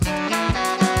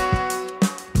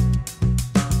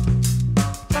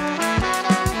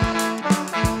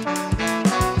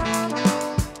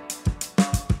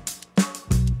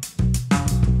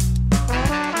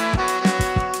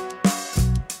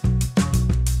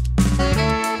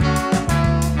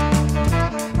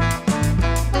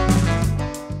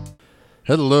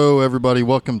Hello, everybody.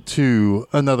 Welcome to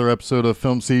another episode of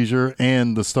Film Seizure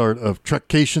and the start of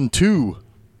Trekcation 2,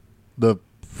 the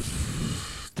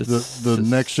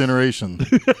next generation.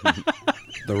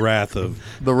 The Wrath of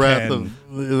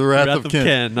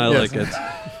Ken. I like it.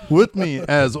 With me,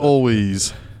 as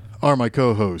always, are my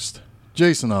co-host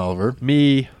Jason Oliver,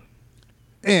 Me,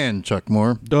 and Chuck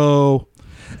Moore. Doe.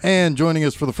 And joining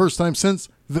us for the first time since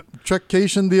the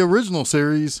Trekcation, the original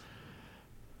series,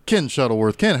 Ken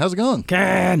Shuttleworth. Ken, how's it going?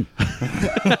 Ken. Ken!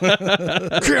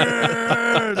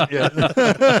 Yeah.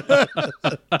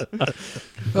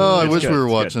 Oh, I wish we were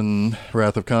watching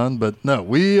Wrath of Khan, but no,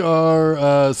 we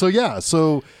are.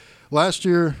 So last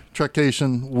year,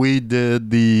 Trekcation, we did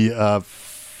the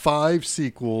 5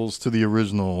 sequels to the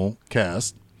original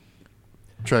cast,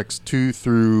 Treks 2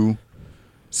 through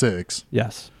 6.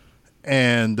 yes,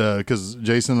 And because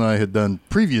Jason and I had done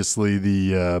previously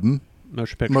the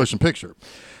motion picture.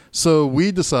 So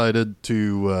we decided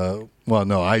to,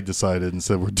 I decided and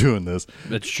said we're doing this.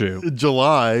 That's true.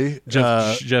 July.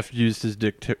 Jeff used his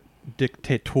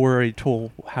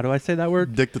dictatorial, how do I say that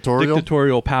word?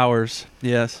 Dictatorial powers.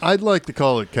 Yes. I'd like to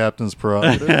call it Captain's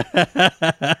Prerogative.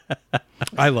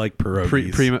 I like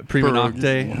pierogies. Prima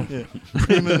nocte. Yeah.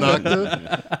 Prima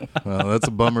nocte? Well, that's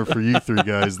a bummer for you three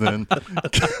guys then.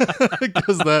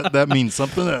 Because that means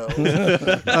something else.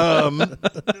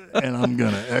 And I'm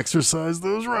going to exercise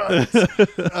those rights.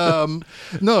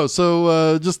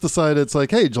 Just decided it's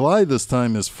like, hey, July this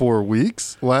time is 4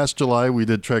 weeks. Last July we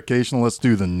did Trekcation. Let's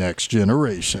do the next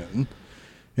generation.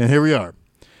 And here we are.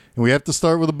 And we have to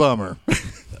start with a bummer.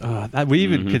 We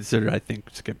even considered, I think,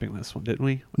 skipping this one, didn't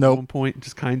we? Nope. At one point,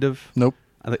 just kind of. Nope.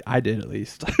 I did at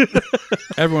least.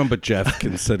 Everyone but Jeff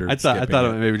considered. I thought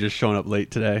it maybe just showing up late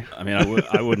today. I mean, I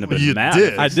wouldn't have been You mad.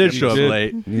 did. I did show up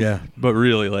late. Yeah. But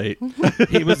really late.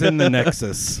 He was in the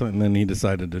Nexus, and then he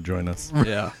decided to join us.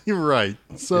 Yeah. You're right.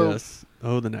 So Yes.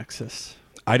 Oh, the Nexus.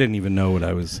 I didn't even know what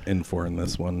I was in for in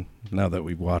this one. Now that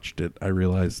we've watched it, I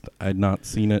realized I'd not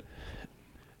seen it.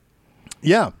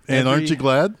 yeah. And aren't you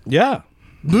glad Yeah.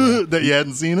 that you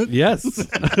hadn't seen it? Yes.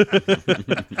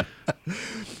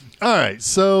 All right,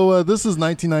 so this is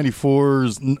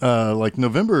 1994's,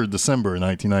 November or December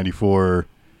 1994,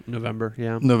 November,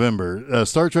 yeah. November,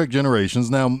 Star Trek Generations.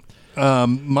 Now,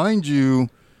 mind you,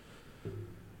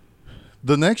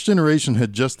 The Next Generation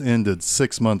had just ended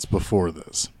 6 months before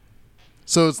this.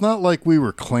 So it's not like we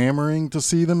were clamoring to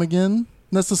see them again,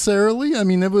 necessarily. I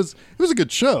mean, it was a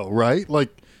good show, right? Like,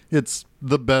 it's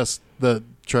the best that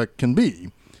Trek can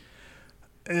be.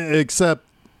 Except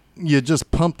you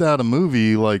just pumped out a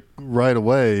movie like right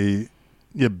away.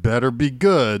 You better be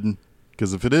good,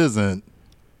 because if it isn't,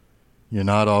 you're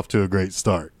not off to a great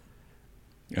start.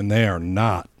 And they are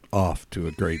not off to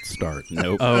a great start.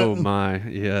 Nope. Oh, my.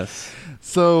 Yes.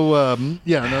 So,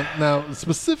 now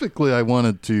specifically I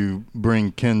wanted to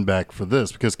bring Ken back for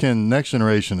this, because Ken, Next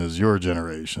Generation is your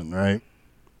generation, right?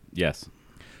 Yes.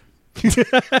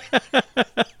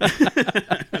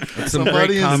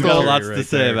 Somebody I've got install lots to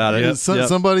say about it. Yeah, Yep.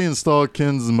 somebody install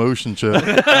Ken's motion chip.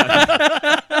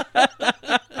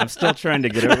 I'm still trying to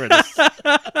get over this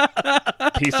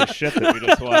piece of shit that we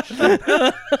just watched.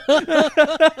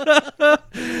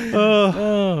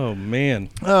 Oh, man.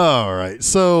 All right,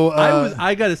 so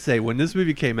I gotta say, when this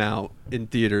movie came out in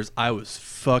theaters, I was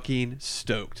fucking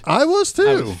stoked. I was too.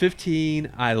 I was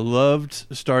 15. I loved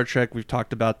Star Trek. We've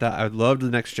talked about that. I loved The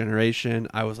Next Generation.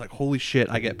 I was like, holy shit,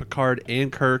 I get Picard and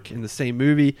Kirk in the same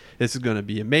movie. This is going to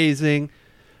be amazing.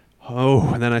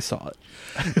 Oh, and then I saw it.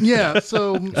 Yeah,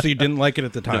 so So you didn't like it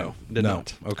at the time? No, did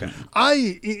not. Okay.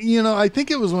 I think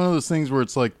it was one of those things where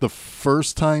it's like the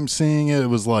first time seeing it, it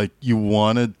was like you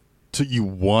wanted to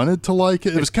like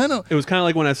it. It was kind of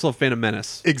like when I saw Phantom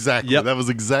Menace. exactly. Yep. That was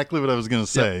exactly what I was going to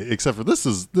say. Except for this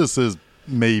is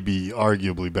maybe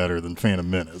arguably better than Phantom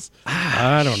Menace.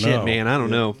 I don't know. Shit, man, I don't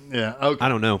know. Yeah, okay. I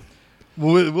don't know.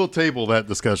 We'll table that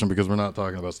discussion because we're not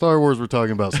talking about Star Wars. We're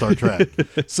talking about Star Trek.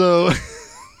 So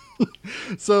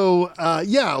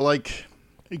like,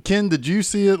 Ken, did you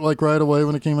see it like right away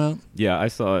when it came out? Yeah, I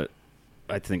saw it,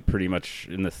 I think, pretty much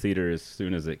in the theater as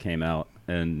soon as it came out.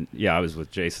 And yeah, I was with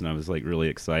Jason. I was like really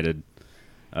excited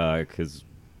because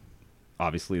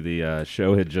obviously the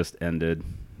show had just ended.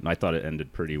 And I thought it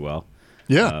ended pretty well.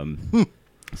 Yeah.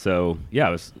 So yeah, I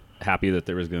was happy that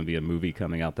there was going to be a movie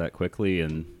coming out that quickly,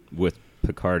 and with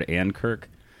Picard and Kirk,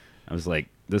 I was like,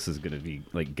 this is going to be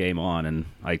like game on. And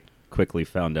I quickly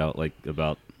found out like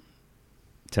about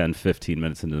 10, 15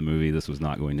 minutes into the movie, this was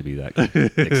not going to be that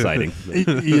exciting.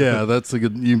 Yeah, that's a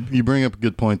good, you bring up a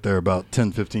good point there about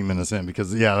 10, 15 minutes in,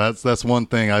 because yeah, that's one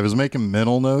thing. I was making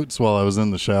mental notes while I was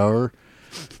in the shower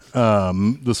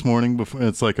this morning. Before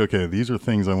it's like, okay, these are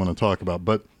things I want to talk about,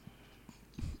 but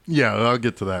yeah, I'll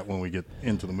get to that when we get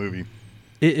into the movie.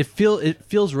 It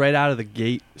feels right out of the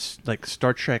gate like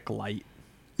Star Trek Light.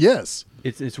 Yes.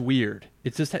 It's weird.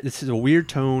 It's just this is a weird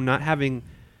tone. Not having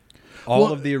all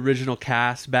Well- of the original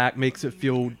cast back makes it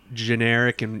feel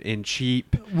generic and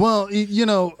cheap. Well,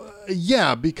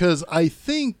 yeah, because I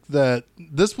think that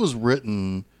this was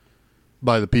written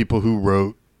by the people who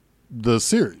wrote the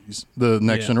series, the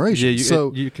Next Generation. Yeah,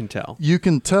 So you can tell. you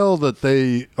can tell that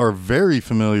they are very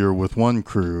familiar with one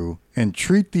crew and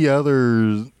treat the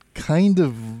others kind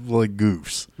of like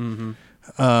goofs. Mm-hmm.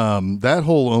 That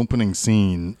whole opening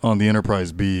scene on the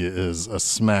Enterprise B is a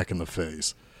smack in the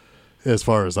face, as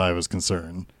far as I was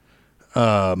concerned.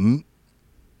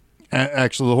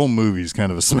 Actually, the whole movie is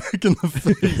kind of a smack in the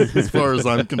face, as far as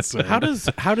I'm concerned. How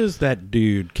does that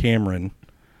dude Cameron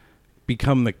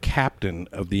become the captain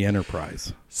of the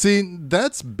Enterprise? See,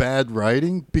 that's bad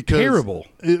writing because Terrible.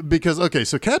 Because okay,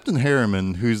 so Captain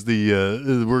Harriman, who's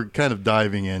the we're kind of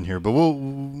diving in here, but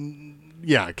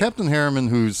Captain Harriman,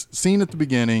 who's seen at the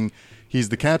beginning, he's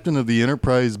the captain of the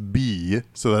Enterprise B,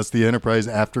 so that's the Enterprise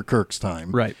after Kirk's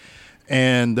time, Right.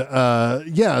 And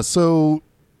so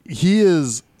he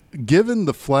is given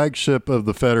the flagship of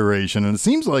the Federation, and it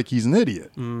seems like he's an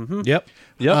idiot. Yep.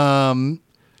 Yep.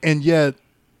 And yet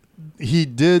he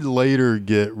did later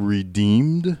get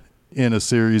redeemed in a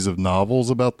series of novels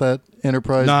about that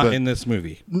Enterprise. Not but in this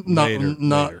movie. not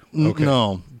Later. Okay.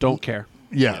 no. Don't care.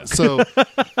 Yeah.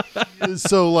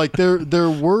 So like there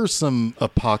were some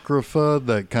apocrypha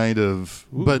that kind of,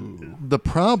 but the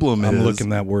problem I'm is looking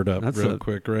that word up That's real a-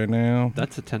 quick right now.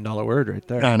 That's a $10 word right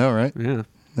there. I know, right? Yeah.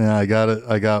 Yeah, I got it.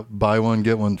 I got buy one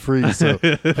get one free. So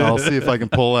I'll see if I can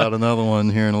pull out another one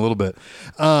here in a little bit.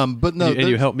 But no, and you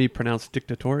there's- helped me pronounce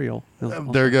dictatorial. That was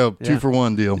awesome. there you go, Yeah. 2 for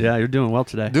 1 deal. Yeah, you're doing well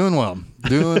today. Doing well.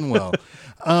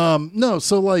 No,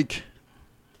 so like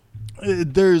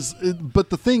but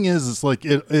the thing is, it's like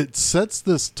it sets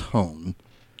this tone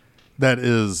that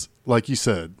is, like you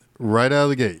said, right out of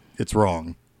the gate, it's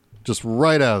wrong. Just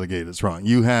right out of the gate, it's wrong.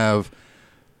 You have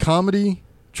comedy,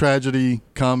 tragedy,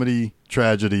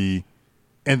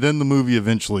 and then the movie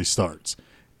eventually starts.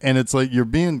 And it's like you're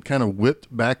being kind of whipped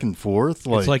back and forth.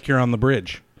 It's like you're on the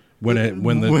bridge when the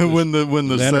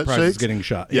the set Enterprise is shakes. getting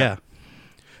shot. Yeah.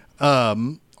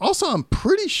 Also, I'm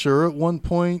pretty sure at one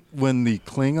point when the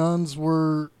Klingons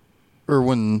were, or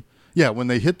when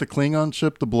they hit the Klingon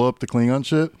ship to blow up the Klingon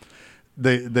ship,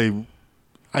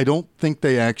 I don't think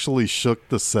they actually shook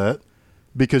the set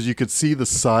because you could see the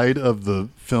side of the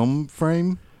film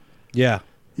frame. Yeah.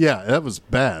 Yeah, that was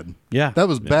bad. Yeah. That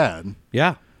was bad.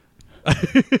 Yeah.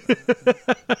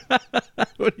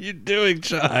 What are you doing,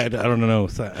 Chuck? I don't know.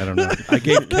 I don't know. I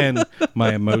gave Ken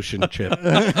my emotion chip.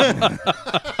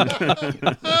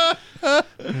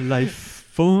 Life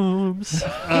forms.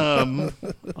 Oh,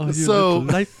 you so-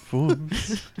 little life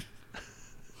forms.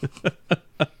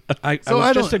 I So was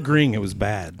I just don't- agreeing it was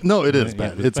bad. No, it is Yeah,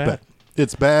 bad. it was It's bad.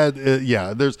 It's bad.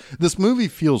 This movie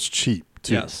feels cheap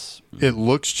too. Yes. It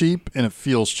looks cheap and it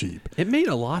feels cheap. It made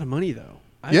a lot of money though.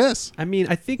 Yes. I mean,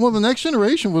 I think Well, the Next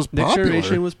Generation was Next popular.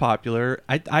 Generation was popular.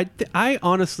 I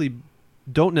honestly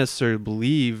don't necessarily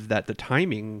believe that the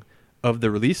timing of the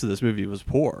release of this movie was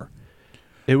poor.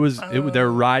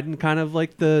 They're riding kind of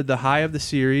like the high of the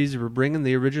series. We're bringing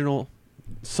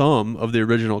some of the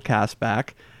original cast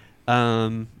back,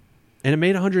 and it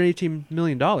made $118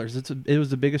 million. It was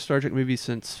the biggest Star Trek movie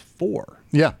since 4.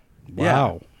 Yeah.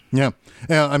 Wow. Yeah.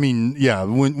 I mean, yeah.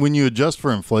 When you adjust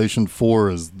for inflation, 4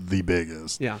 is the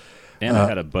biggest. Yeah, And it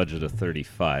had a budget of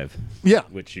 35, Yeah.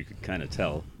 which you could kind of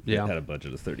tell. Yeah. It had a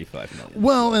budget of 35 million.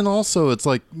 Well, and also it's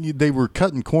like they were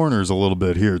cutting corners a little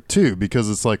bit here too, because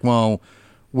it's like, well,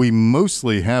 we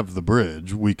mostly have the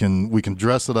bridge. We can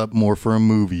dress it up more for a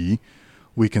movie.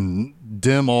 We can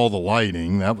dim all the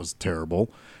lighting. That was terrible.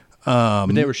 but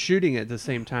they were shooting at the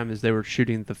same time as they were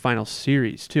shooting the final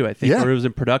series too. I think, Yeah. or it was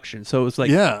in production. So it was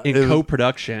like Yeah, in it was-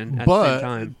 co-production at the But same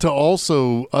time. to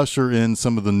also usher in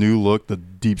some of the new look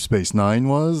that Deep Space Nine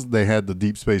was, they had the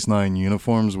Deep Space Nine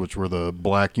uniforms, which were the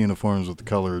black uniforms with the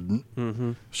colored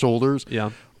shoulders.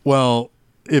 Yeah. Well,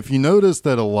 if you notice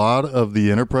that a lot of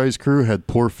the Enterprise crew had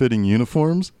poor fitting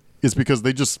uniforms, it's because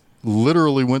they just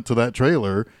literally went to that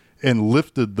trailer and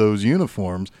lifted those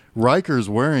uniforms. Riker's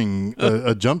wearing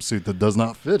a jumpsuit that does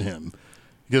not fit him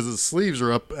because his sleeves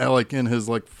are up like in his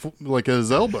like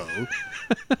his elbow.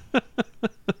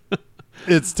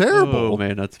 It's terrible. Oh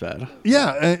man, that's bad.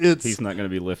 Yeah, it's He's not going to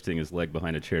be lifting his leg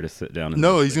behind a chair to sit down.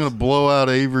 no. He's going to blow out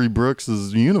Avery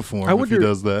Brooks's uniform if he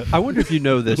does that. I wonder if you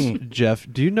know this, Jeff.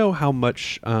 Do you know how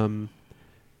much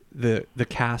the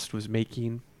cast was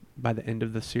making by the end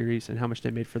of the series and how much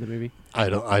they made for the movie? I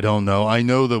don't know. I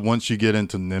know that once you get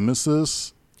into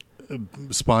Nemesis,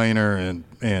 Spiner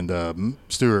and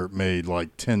Stewart made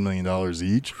like $10 million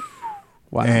each.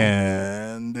 Wow.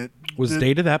 And it Was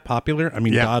Data that popular? I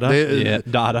mean, Yeah, Data.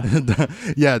 Dada.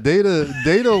 yeah,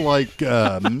 Data like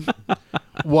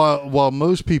while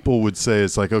most people would say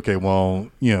it's like, okay, well,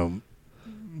 you know,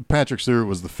 Patrick Stewart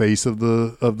was the face of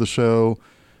the show.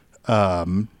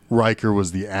 Riker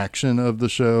was the action of the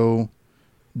show.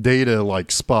 Data, like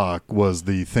Spock, was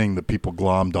the thing that people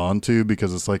glommed onto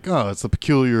because it's like, oh, it's a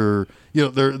peculiar, you know,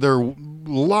 there are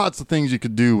lots of things you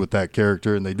could do with that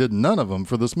character, and they did none of them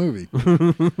for this movie.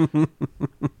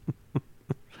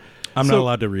 I'm not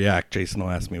allowed to react. Jason will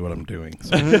ask me what I'm doing.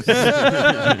 So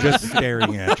I'm just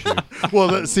staring at you.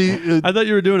 Well, see, I thought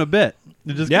you were doing a bit.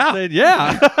 You just Yeah. saying,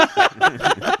 yeah.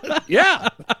 Yeah.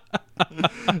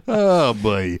 oh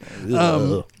boy.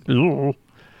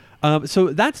 So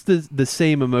that's the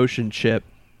same emotion chip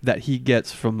that he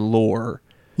gets from Lore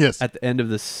Yes, at the end of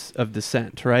this of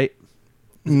Descent, right?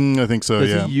 I think so. Does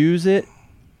Yeah. he use it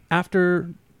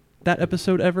after that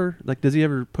episode ever? Like, does he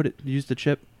ever use the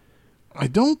chip? I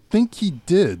don't think he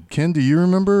did. Ken, do you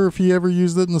remember if he ever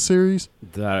used it in the series?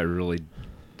 That I really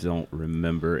don't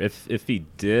remember. If he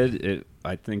did,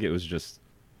 I think it was just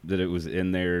that it was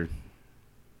in there.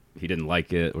 He didn't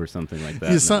like it or something like that.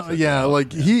 Yeah, and then it's like, yeah, oh,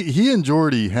 like he and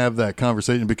Geordi have that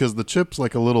conversation because the chip's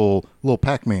like a little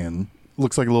Pac-Man,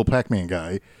 looks like a little Pac-Man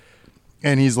guy,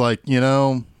 and he's like, you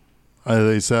know,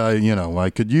 they say, you know, I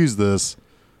could use this,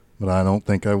 but I don't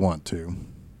think I want to.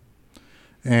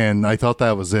 And I thought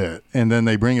that was it. And then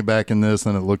they bring it back in this,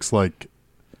 and it looks like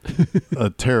a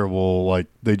terrible, like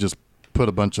they just put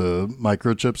a bunch of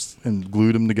microchips and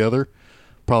glued them together,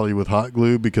 probably with hot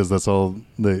glue because that's all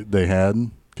they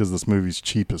had. Because this movie's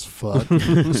cheap as fuck.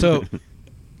 So,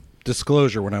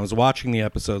 disclosure, when I was watching the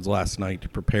episodes last night to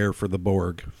prepare for the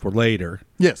Borg for later,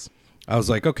 Yes. I was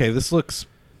like, okay, this looks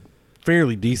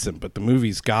fairly decent, but the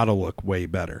movie's got to look way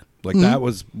better. Like, that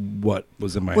was what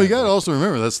was in my Well, you head. got to also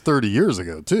remember that's 30 years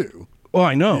ago too. Oh,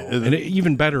 I know. Yeah, And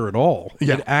even better at all.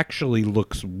 Yeah. It actually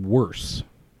looks worse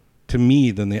to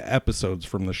me than the episodes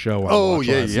from the show I Oh watched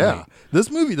yeah, last yeah. night. This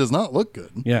movie does not look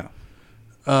good. Yeah.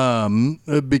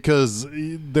 Because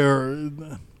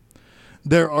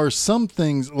there are some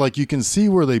things like you can see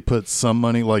where they put some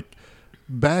money. Like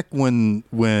back when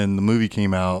the movie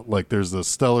came out, like there's the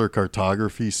stellar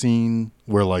cartography scene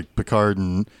where like Picard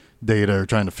and Data are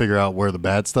trying to figure out where the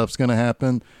bad stuff's going to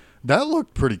happen. That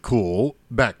looked pretty cool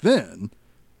back then.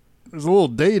 It's a little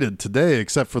dated today,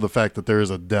 except for the fact that there is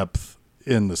a depth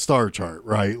in the star chart,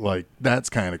 right? Like that's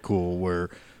kind of cool.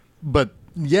 But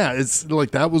yeah, it's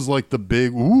like that was like the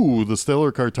big the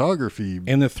stellar cartography.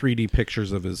 And the 3D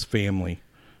pictures of his family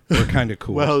were kind of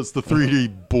cool. Well, it's the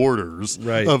 3D borders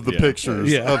Right. of the Yeah.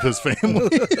 pictures Yeah. of his family.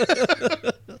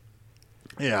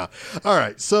 Yeah. All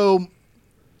right. So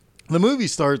the movie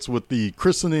starts with the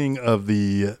christening of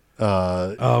the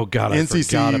oh, God, I NCC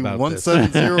forgot about this.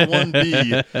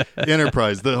 1701B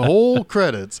Enterprise. The whole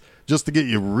credits just to get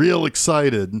you real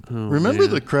excited. Remember man.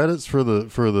 the credits for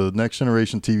the Next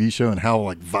Generation TV show and how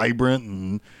like vibrant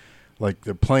and like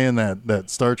they're playing that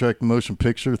Star Trek motion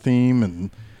picture theme and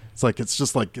it's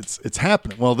just like it's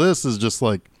happening. Well, this is just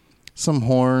like some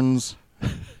horns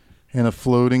and a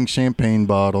floating champagne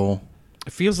bottle.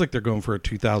 It feels like they're going for a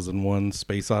 2001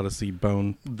 Space Odyssey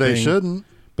bone. They thing, shouldn't.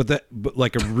 but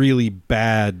like a really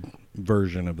bad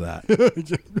version of that.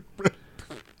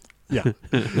 Yeah.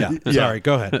 Yeah. Yeah. Sorry,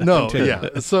 go ahead. No, Continue.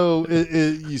 yeah. So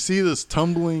you see this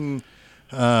tumbling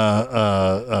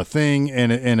thing,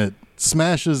 and it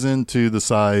smashes into the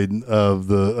side of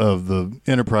the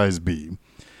Enterprise B,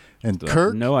 and I have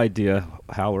Kirk. no idea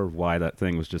how or why that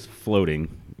thing was just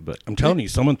floating, but I'm telling you,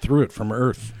 someone threw it from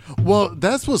Earth. Well,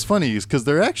 that's what's funny is because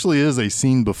there actually is a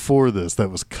scene before this that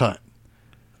was cut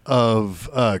of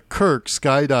Kirk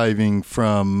skydiving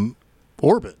from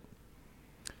orbit.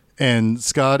 And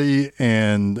Scotty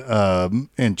and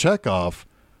Chekhov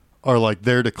are like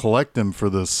there to collect him for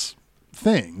this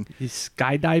thing. He's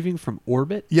skydiving from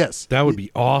orbit. Yes, That would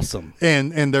be awesome.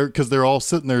 and they're all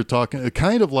sitting there talking,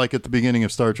 kind of like at the beginning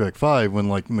of Star Trek V when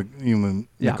like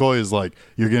Yeah. McCoy is like,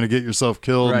 "You're gonna get yourself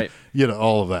killed," Right. You know,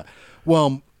 all of that.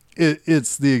 Well,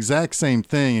 it's the exact same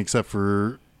thing except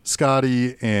for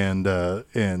Scotty and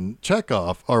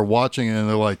Chekhov are watching it and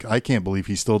they're like, I can't believe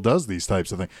he still does these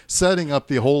types of things, setting up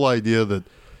the whole idea that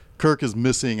Kirk is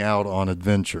missing out on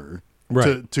adventure.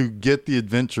 Right. To get the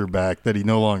adventure back that he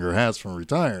no longer has from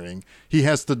retiring, he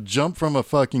has to jump from a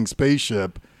fucking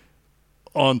spaceship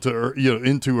onto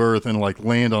into Earth and like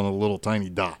land on a little tiny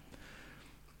dot.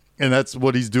 And that's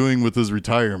what he's doing with his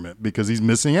retirement because he's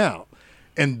missing out.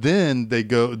 And then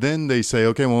they say,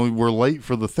 okay, well, we're late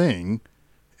for the thing.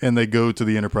 And they go to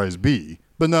the Enterprise B.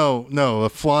 But no, a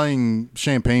flying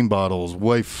champagne bottle is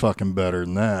way fucking better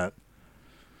than that.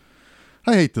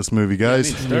 I hate this movie,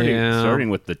 guys. Starting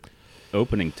with the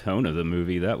opening tone of the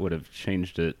movie, that would have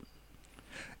changed it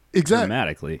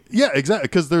dramatically. Yeah, exactly.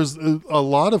 Because there's a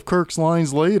lot of Kirk's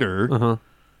lines later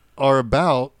are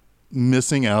about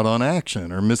missing out on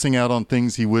action or missing out on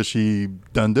things he wish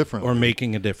he'd done differently. Or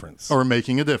making a difference.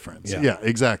 Yeah,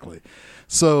 exactly.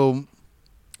 So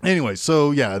anyway,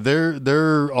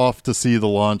 they're off to see the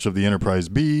launch of the Enterprise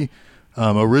B.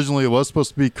 Originally, it was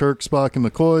supposed to be Kirk, Spock, and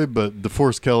McCoy, but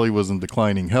DeForest Kelley was in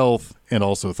declining health and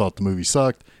also thought the movie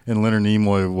sucked. And Leonard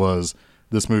Nimoy was,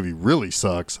 this movie really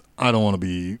sucks. I don't want to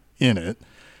be in it.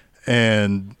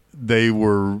 And they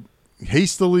were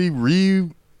hastily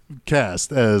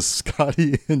recast as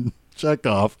Scotty and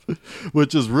Chekhov,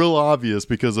 which is real obvious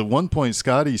because at one point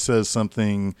Scotty says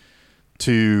something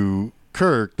to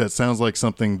Kirk that sounds like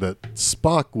something that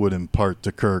Spock would impart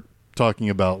to Kirk, talking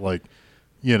about like,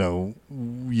 you know,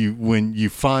 when you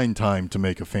find time to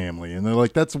make a family. And they're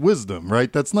like, that's wisdom,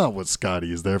 right? That's not what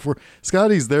Scotty is there for.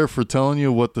 Scotty's there for telling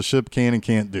you what the ship can and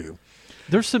can't do.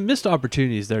 There's some missed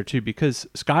opportunities there too, because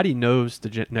Scotty knows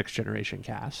the Next Generation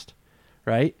cast,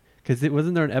 right? Because it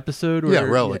wasn't there an episode where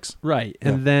Relics, right? Yeah.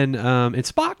 And then and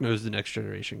Spock knows the Next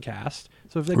Generation cast,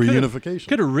 so if they Reunification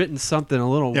could have written something a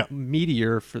little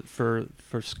meatier for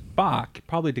Spock,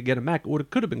 probably to get him back,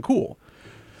 could have been cool.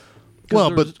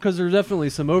 Because there's definitely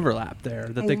some overlap there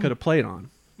that they could have played on,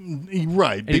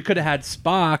 right? And you could have had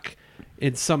Spock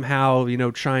and somehow, you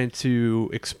know, trying to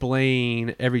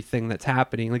explain everything that's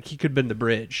happening. Like he could have been the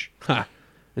bridge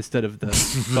instead of the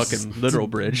fucking literal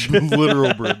bridge.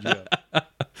 Literal bridge, yeah.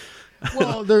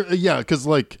 Well, because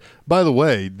like, by the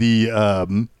way, the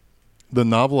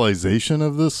novelization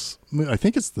of this, I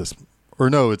think it's this, or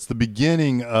no, it's the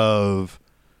beginning of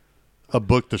a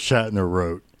book that Shatner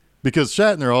wrote. Because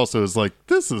Shatner also is like,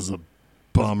 this is a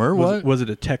bummer. Was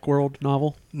it a Tech World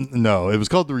novel? No, it was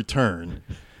called The Return.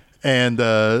 And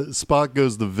Spock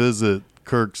goes to visit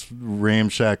Kirk's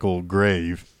ramshackle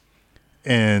grave,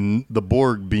 and the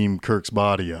Borg beam Kirk's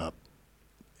body up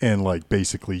and like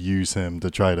basically use him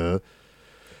to try to...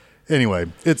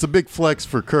 Anyway, it's a big flex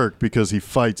for Kirk because he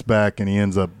fights back and he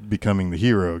ends up becoming the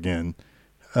hero again.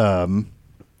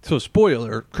 So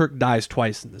spoiler, Kirk dies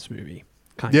twice in this movie.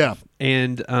 Kind of.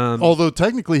 And although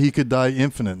technically he could die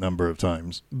infinite number of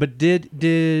times. But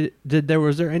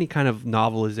was there any kind of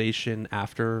novelization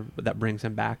after that brings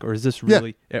him back, or is this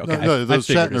really okay? No, those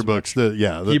Shatner books.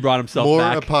 He brought himself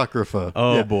back. More apocrypha.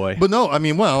 Oh boy. But no, I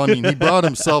mean, he brought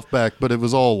himself back, but it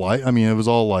was all like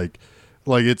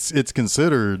it's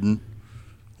considered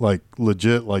like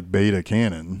legit like beta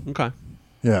canon. Okay.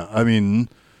 Yeah, I mean,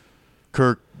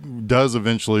 Kirk does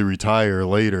eventually retire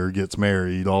later, gets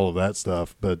married, all of that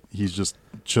stuff, but he's just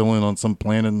chilling on some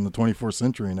planet in the 24th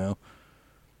century now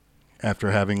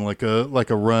after having like a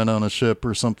run on a ship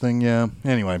or something. Yeah.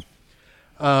 Anyway.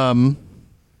 God,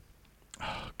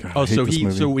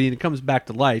 so when he comes back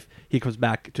to life, he comes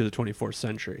back to the 24th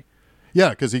century. Yeah,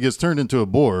 because he gets turned into a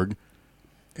Borg,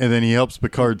 and then he helps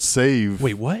Picard save.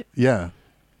 Wait, what? Yeah.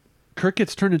 Kirk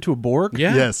gets turned into a Borg?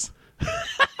 Yeah. Yes.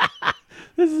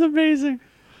 This is amazing.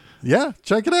 Yeah,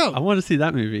 check it out. I want to see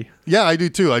that movie. Yeah, I do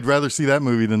too. I'd rather see that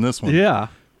movie than this one. Yeah.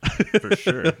 For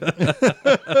sure.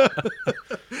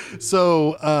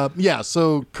 So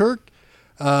Kirk,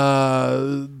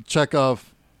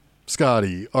 Chekhov,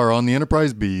 Scotty are on the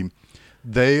Enterprise B.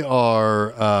 They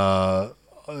are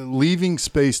leaving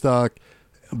space dock.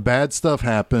 Bad stuff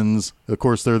happens. Of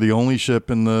course, they're the only ship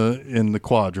in the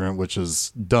quadrant, which is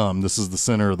dumb. This is the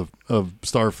center of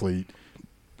Starfleet,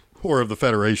 or of the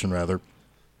Federation rather.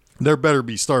 There better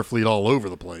be Starfleet all over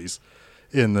the place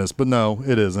in this, but no,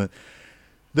 it isn't.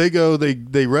 They go,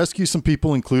 they rescue some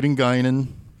people, including Guinan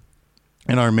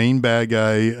and our main bad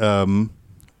guy,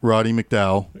 Roddy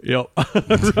McDowell. Yep.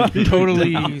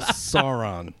 Totally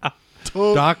Sauron.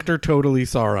 Dr. Totally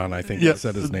Sauron, I think I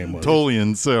said his name was.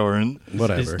 Tolian Sauron.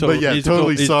 Whatever. He's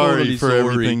totally sorry for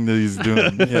everything that he's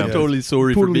doing. Yeah. Totally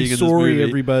sorry for being in this movie.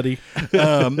 Everybody.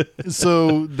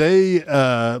 So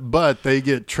but they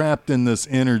get trapped in this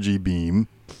energy beam,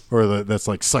 or that's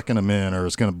like sucking them in, or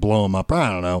it's going to blow them up.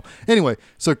 I don't know. Anyway,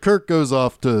 so Kirk goes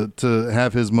off to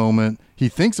have his moment. He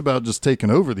thinks about just taking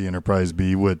over the Enterprise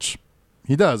B, which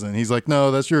he doesn't. He's like,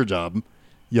 no, that's your job,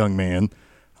 young man.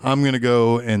 I'm going to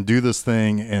go and do this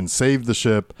thing and save the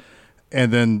ship.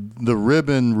 And then the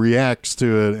ribbon reacts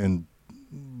to it and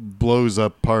blows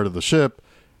up part of the ship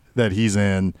that he's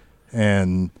in.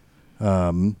 And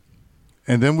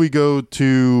And then we go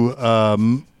to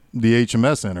the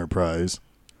HMS Enterprise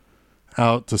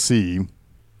out to sea.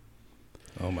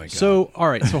 Oh my god. So, all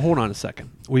right. So hold on a second.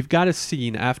 We've got a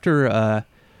scene after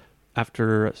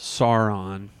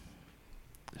Saruman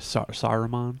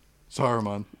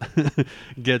Saruman.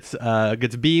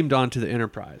 gets beamed onto the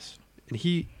Enterprise, and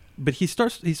he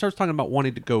starts talking about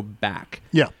wanting to go back.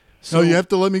 Yeah. So- So you have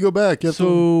to let me go back. You have to,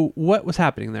 So what was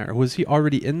happening there? Was he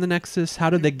already in the Nexus? How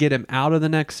did they get him out of the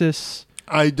Nexus?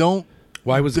 I don't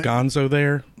why was Gonzo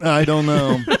there?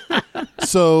 know.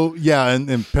 So yeah,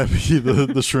 and Pepe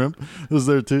the shrimp was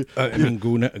there too. I mean,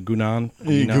 Gunan.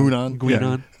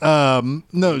 Guinan. Yeah.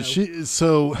 No, she.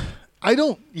 So I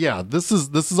don't. Yeah, this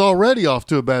is already off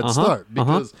to a bad start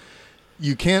because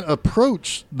you can't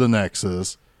approach the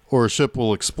Nexus or a ship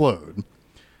will explode.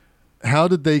 How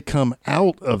did they come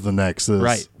out of the Nexus?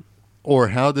 Right. Or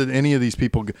how did any of these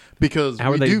people? Because How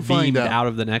we are they do find beamed out. out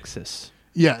of the Nexus?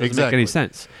 Yeah, Doesn't exactly. make any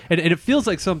sense. And it feels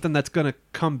like something that's going to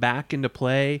come back into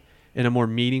play in a more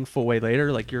meaningful way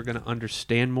later. Like you're going to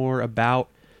understand more about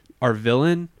our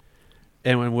villain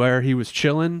and where he was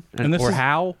chilling And this or is-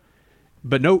 how.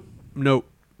 But nope.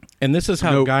 And this is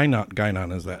how Nope.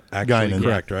 Guinan is that actually Guinan.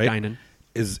 correct, right? Guinan.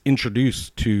 Is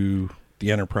introduced to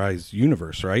the Enterprise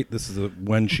universe, right? This is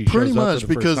when she Pretty shows up much for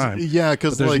the because first time. yeah, But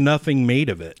because there's like nothing made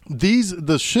of it.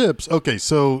 the ships. Okay,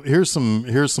 so here's some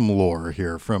lore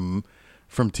here from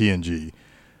TNG.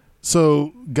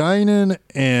 So Guinan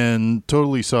and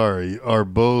Totally Sorry are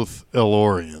both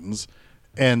Elorians,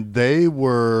 and they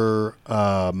were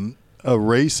a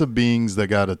race of beings that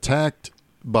got attacked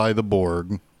by the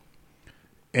Borg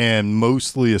and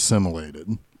mostly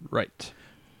assimilated, Right.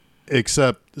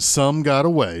 except some got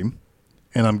away,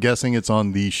 and I'm guessing it's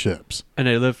on these ships. And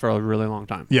they lived for a really long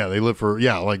time. Yeah, they live for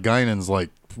like Guinan's like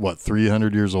what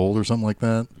 300 years old or something like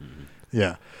that.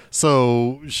 Yeah.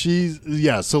 So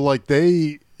so like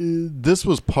this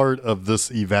was part of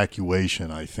this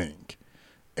evacuation, I think.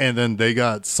 And then they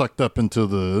got sucked up into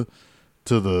the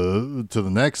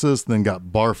Nexus, then got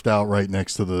barfed out right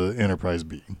next to the Enterprise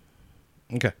B.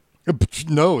 Okay.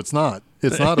 No, it's not.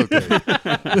 It's not okay.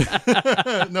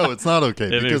 No, it's not okay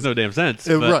It makes no damn sense.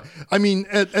 right. I mean,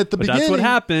 at the But beginning, that's what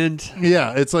happened.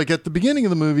 Yeah, it's like at the beginning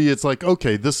of the movie, it's like,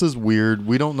 okay, this is weird.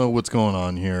 We don't know what's going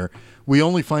on here. We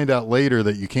only find out later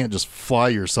that you can't just fly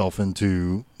yourself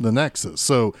into the Nexus.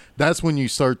 So that's when you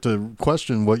start to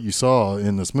question what you saw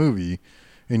in this movie,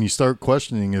 and you start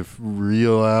questioning if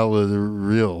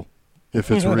if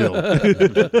it's real,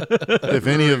 if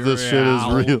any of this shit is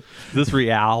real. This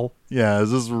real. Yeah,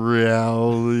 is this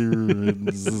reality?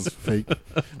 Is this fake?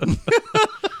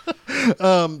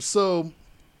 So,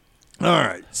 all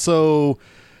right. So,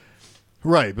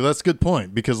 right. But that's a good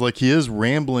point because, like, he is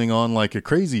rambling on like a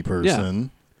crazy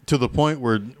person to the point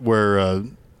where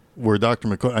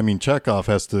Dr. Chekhov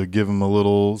has to give him a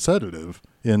little sedative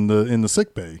in the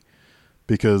sick bay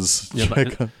because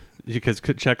Because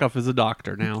Chekhov is a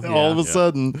doctor now. all of a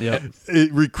sudden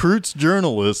it recruits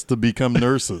journalists to become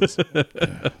nurses.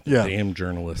 Yeah. Damn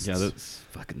journalists. Yeah, that's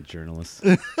fucking journalists.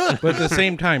 But at the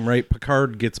same time, right,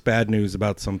 Picard gets bad news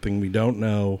about something we don't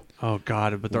know. Oh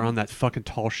God! But they're on that fucking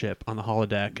tall ship on the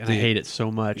holodeck, and I hate it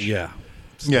so much. Yeah.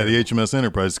 Yeah, the HMS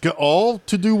Enterprise. All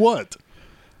to do what?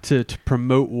 To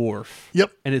promote Worf.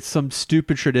 Yep. And it's some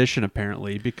stupid tradition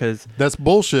apparently because That's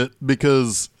bullshit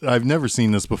because I've never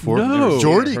seen this before. No.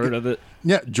 Geordi, Heard of it?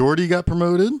 yeah, Geordi got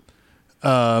promoted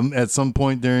at some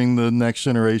point during the Next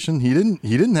Generation. He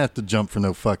didn't have to jump for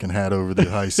no fucking hat over the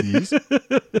high seas.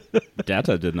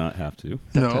 Data did not have to.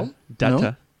 No.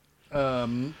 Data.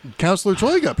 Counselor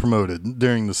Troy got promoted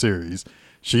during the series.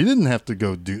 She didn't have to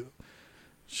go do.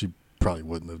 She probably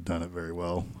wouldn't have done it very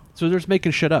well. So they're just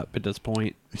making shit up at this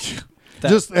point.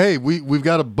 Just hey, we've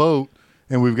got a boat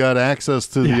and we've got access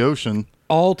to the ocean.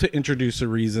 All to introduce a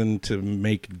reason to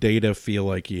make Data feel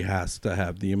like he has to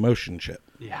have the emotion chip.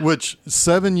 Yeah. Which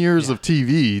 7 years of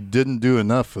TV didn't do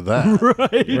enough for that.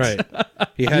 Right.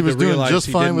 He had was to doing realize just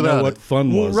he fine didn't without know what it.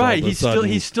 fun Well, was. right. all of a sudden.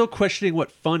 He's still questioning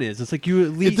what fun is. It's like you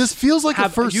at least This feels like a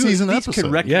first you season at least episode.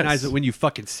 can recognize Yes. it when you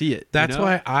fucking see it. That's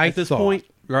why I at this thought- point,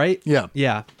 right? Yeah.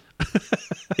 Yeah.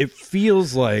 It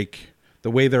feels like the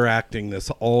way they're acting,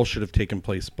 this all should have taken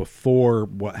place before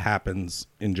what happens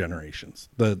in Generations,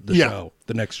 the Yeah. show,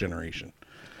 the Next Generation.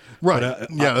 Right. But,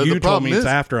 yeah. you The told problem me is it's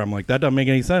after. I'm like, that doesn't make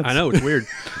any sense. I know it's weird.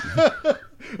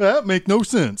 that make no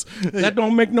sense. That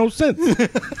don't make no sense.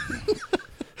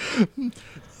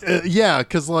 Yeah,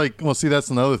 because see, that's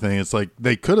another thing. It's like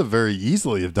they could have very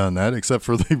easily have done that, except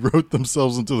for they wrote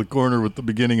themselves into the corner with the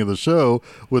beginning of the show,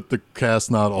 with the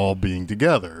cast not all being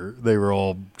together. They were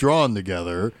all drawn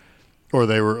together,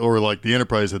 or like the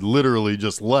Enterprise had literally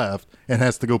just left and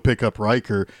has to go pick up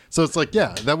Riker. So it's like,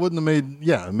 yeah, that wouldn't have made,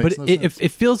 it makes But no sense. it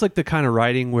feels like the kind of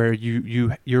writing where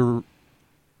you're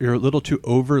a little too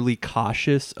overly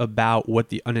cautious about what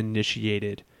the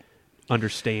uninitiated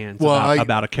understands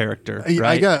about a character.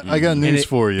 Right? I got news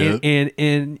for you.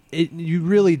 And you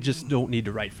really just don't need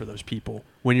to write for those people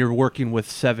when you're working with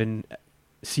 7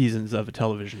 seasons of a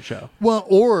television show. Well,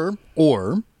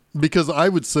 or because I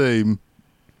would say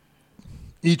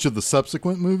each of the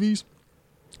subsequent movies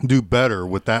do better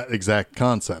with that exact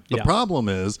concept. The problem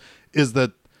is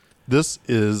that this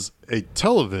is a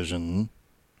television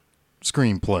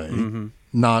screenplay,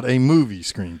 not a movie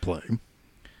screenplay.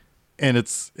 And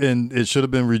it should have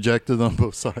been rejected on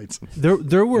both sides.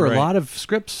 There were Right. a lot of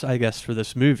scripts, I guess, for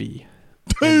this movie.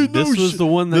 And this was the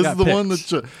one that This got is the picked. one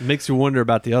that It makes you wonder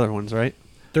about the other ones, right?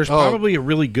 There's probably a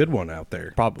really good one out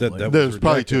there. Probably. that that's was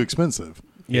probably rejected. too expensive.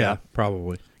 Yeah,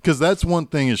 probably. Because that's one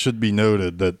thing it should be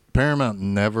noted that Paramount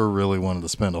never really wanted to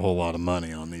spend a whole lot of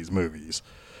money on these movies.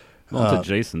 Well, to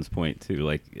Jason's point too,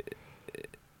 like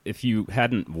if you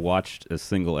hadn't watched a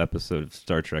single episode of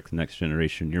Star Trek: Next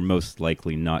Generation, you're most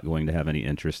likely not going to have any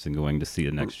interest in going to see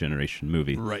a Next Generation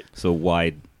movie. Right. So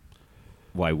why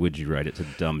would you write it to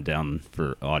dumb down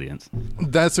for audience?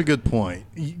 That's a good point.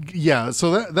 Yeah,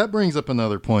 so that brings up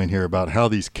another point here about how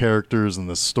these characters and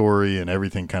the story and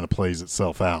everything kind of plays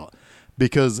itself out,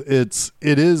 because it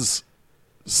is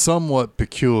somewhat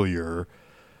peculiar.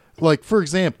 Like, for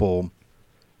example,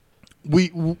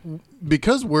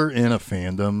 because we're in a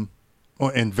fandom,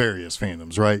 in various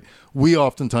fandoms, right? We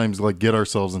oftentimes like get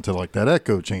ourselves into like that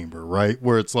echo chamber, right?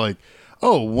 Where it's like,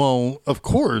 oh, well, of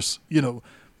course,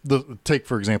 take,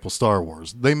 for example, Star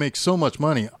Wars. They make so much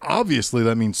money. Obviously,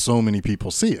 that means so many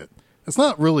people see it. It's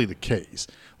not really the case.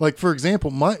 Like, for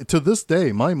example, to this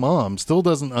day, my mom still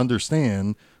doesn't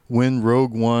understand when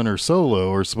Rogue One or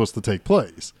Solo are supposed to take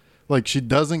place. Like, she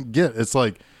doesn't get. It's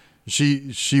like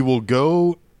she will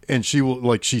go and she will,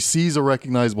 like, she sees a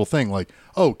recognizable thing. Like,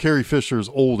 oh, Carrie Fisher's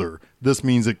older. This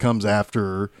means it comes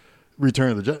after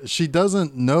Return of the Jedi. She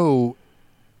doesn't know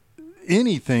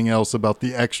anything else about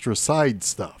the extra side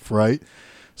stuff, right?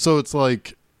 So it's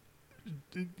like,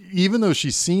 even though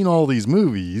she's seen all these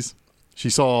movies, she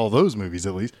saw all those movies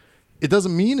at least, it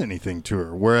doesn't mean anything to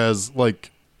her. Whereas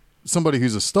like somebody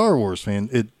who's a Star Wars fan,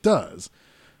 it does.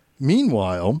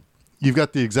 Meanwhile, you've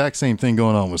got the exact same thing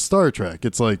going on with Star Trek.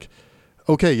 It's like,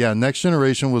 okay, yeah, Next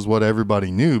Generation was what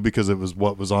everybody knew because it was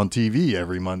what was on TV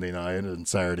every Monday night and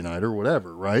Saturday night or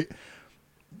whatever, right?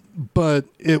 But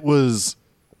it was,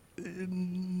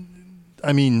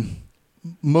 I mean,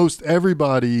 most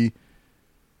everybody,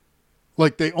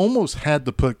 like, they almost had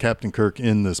to put Captain Kirk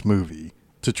in this movie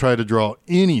to try to draw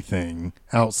anything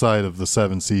outside of the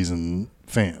 7-season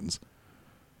fans,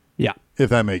 Yeah. if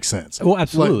that makes sense. Well,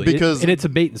 absolutely. Like, because and it's a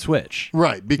bait and switch.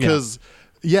 right, because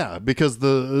because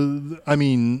I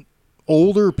mean,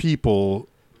 older people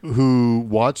who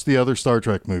watch the other Star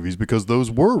Trek movies, because those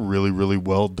were really, really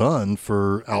well done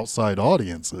for outside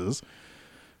audiences.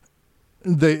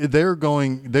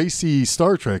 They see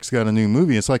Star Trek's got a new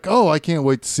movie. It's like, oh, I can't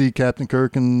wait to see Captain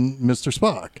Kirk and Mr.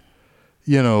 Spock,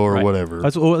 or Right. whatever.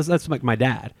 That's like my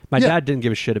dad. My Yeah. dad didn't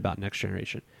give a shit about Next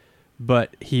Generation,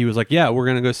 but he was like, "Yeah, we're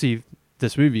gonna go see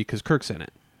this movie because Kirk's in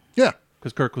it. Yeah,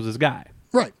 Because Kirk was his guy."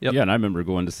 right. Yep. Yeah, and I remember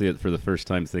going to see it for the first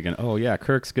time thinking, oh, yeah,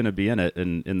 Kirk's going to be in it.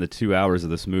 And in the 2 hours of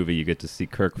this movie, you get to see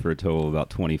Kirk for a total of about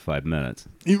 25 minutes,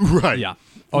 Right. Yeah.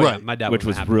 Oh yeah. Right. My dad which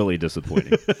was wasn't happy. really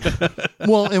disappointing.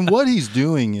 Well, and what he's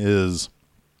doing is,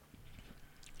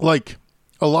 like,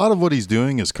 a lot of what he's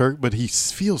doing is Kirk, but he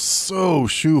feels so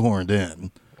shoehorned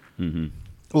in. Mm-hmm.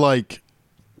 Like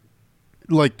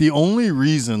the only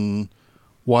reason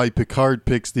why Picard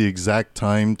picks the exact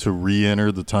time to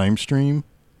re-enter the time stream,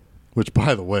 which,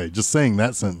 by the way, just saying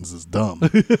that sentence is dumb.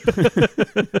 But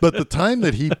the time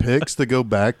that he picks to go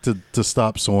back to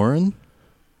stop Soren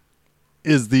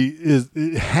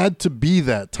it had to be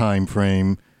that time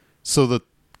frame so that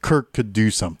Kirk could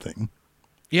do something.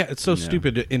 Yeah, it's so Yeah.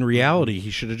 stupid. In reality, he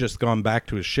should have just gone back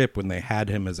to his ship when they had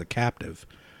him as a captive,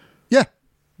 Yeah.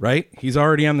 right? He's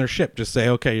already on their ship. Just say,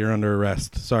 okay, you're under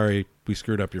arrest. Sorry, we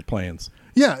screwed up your plans.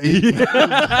 Yeah.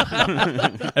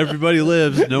 Everybody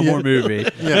lives. No more movie.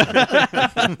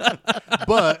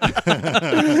 But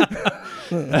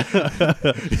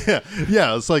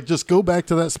yeah, it's like, just go back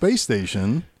to that space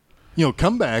station,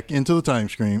 come back into the time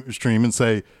stream and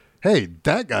say, hey,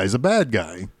 that guy's a bad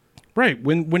guy. Right.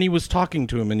 When he was talking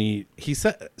to him and he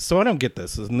said, so I don't get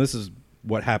this, and this is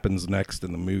what happens next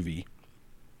in the movie.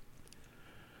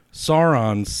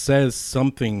 Sauron says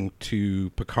something to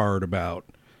Picard about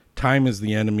time is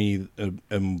the enemy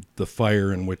and the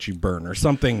fire in which you burn, or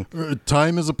something.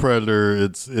 Time is a predator.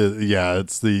 It's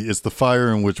the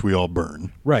fire in which we all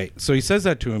burn. Right. So he says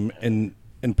that to him,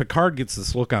 and Picard gets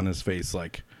this look on his face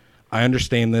like, I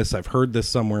understand this. I've heard this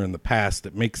somewhere in the past.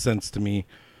 It makes sense to me.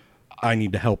 I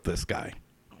need to help this guy.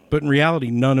 But in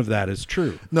reality, none of that is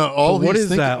true. No, all so what he's is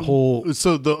thinking, that whole?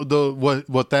 So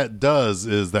what that does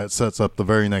is that sets up the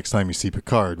very next time you see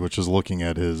Picard, which is looking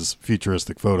at his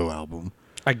futuristic photo album.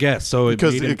 I guess so.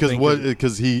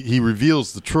 Because he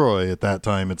reveals to Troy at that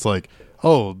time. It's like,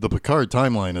 oh, the Picard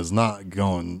timeline is not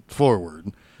going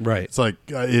forward. Right. It's like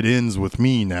it ends with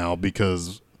me now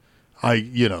because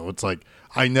it's like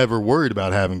I never worried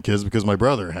about having kids because my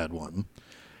brother had one.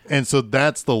 And so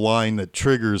that's the line that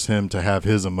triggers him to have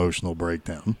his emotional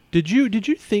breakdown. Did you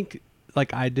think,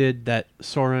 like I did, that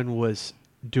Soren was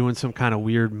doing some kind of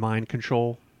weird mind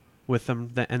control with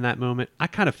him in that moment? I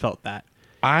kind of felt that.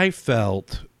 I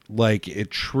felt like it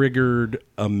triggered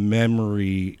a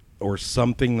memory or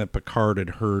something that Picard had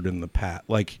heard in the past.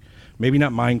 Like maybe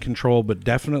not mind control, but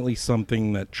definitely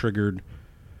something that triggered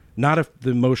not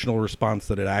the emotional response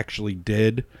that it actually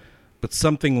did, but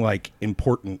something like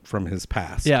important from his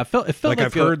past. Yeah, it felt like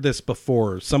I've heard this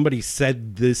before. Somebody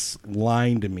said this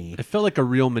line to me. It felt like a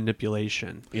real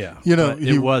manipulation. Yeah. But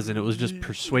it wasn't. It was just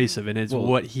persuasive, and it's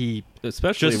what he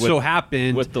especially just with, so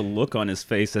happened with the look on his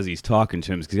face as he's talking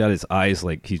to him. 'Cause he's got his eyes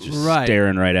like he's just Right.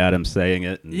 staring right at him, saying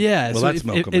it. And Yeah, Well, so that's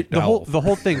Malcolm the McDowell.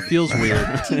 whole thing feels weird.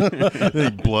 He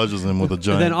bludgeons him with a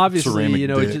giant Then obviously,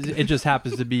 ceramic dick. it just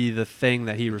happens to be the thing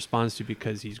that he responds to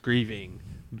because he's grieving.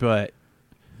 But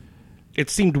It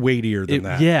seemed weightier than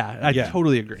that. yeah, I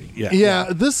totally agree.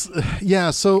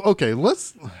 Yeah. So okay,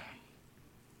 let's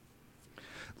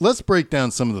break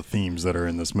down some of the themes that are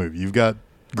in this movie. You've got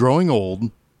growing old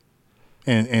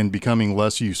and becoming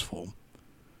less useful,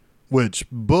 which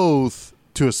both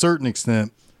to a certain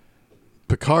extent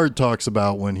Picard talks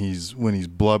about when he's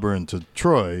blubbering to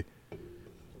Troy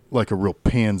like a real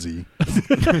pansy.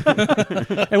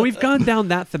 And we've gone down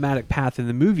that thematic path in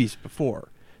the movies before.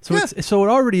 So Yeah. it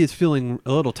already is feeling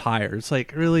a little tired. It's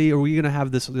like, really, are we going to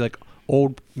have this like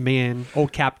old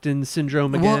captain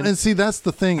syndrome again? Well, and see, that's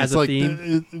the thing. As It's a like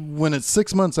theme? when it's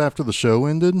 6 months after the show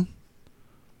ended,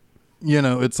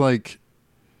 it's like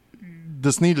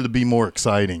this needed to be more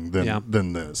exciting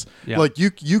than this. Yeah. Like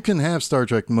you can have Star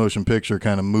Trek the motion picture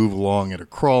kind of move along at a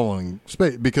crawling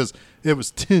pace because it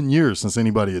was 10 years since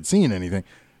anybody had seen anything.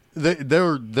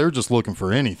 They're just looking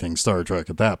for anything Star Trek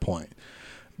at that point.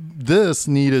 This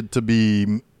needed to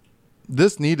be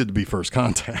First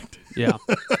Contact. Yeah.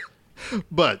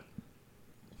 But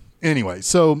anyway,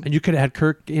 so And you could have had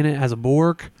Kirk in it as a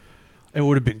Borg. It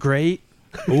would have been great.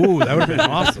 Ooh, that would have been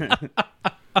awesome.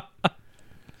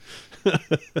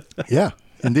 yeah,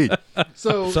 indeed.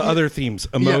 So So other themes,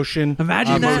 emotion.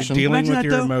 Imagine that. Dealing Imagine with that,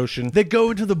 your though. emotion. They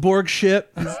go into the Borg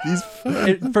ship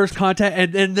at First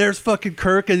Contact, and there's fucking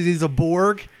Kirk, and he's a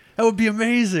Borg. That would be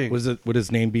amazing. Would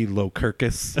his name be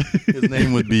Lokirkus? his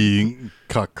name would be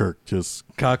Cockirk, just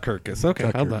Kokirkus. Okay.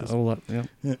 Kokirkus. Yeah.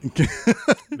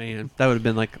 Man, that would have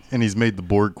been like, and he's made the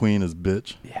Borg Queen his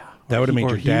bitch. yeah. That would have made Or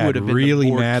your he dad would have been the really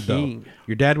Borg mad, king. though.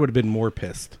 Your dad would have been more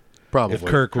pissed. Probably. If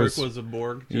Kirk Kirk was... was a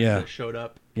Borg. Just Yeah. that showed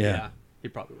up. Yeah. He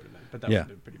probably would have been. But that Yeah. would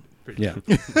have been pretty Yeah.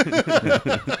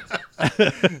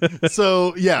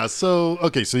 So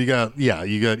okay, so you got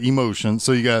emotion.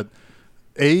 So you got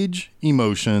age,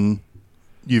 emotion.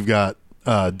 You've got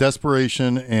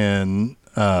desperation and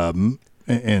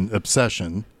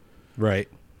obsession. Right.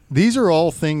 These are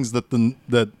all things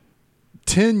that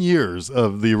 10 years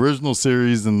of the original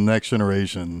series and the Next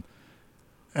Generation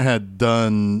had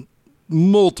done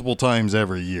multiple times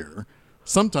every year,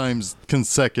 sometimes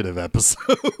consecutive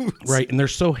episodes. Right. And they're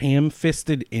so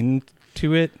ham-fisted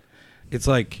into it. It's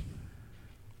like,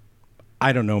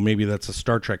 I don't know, maybe that's a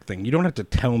Star Trek thing. You don't have to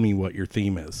tell me what your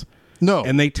theme is. No.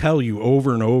 And they tell you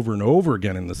over and over and over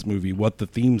again in this movie what the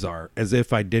themes are, as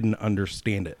if I didn't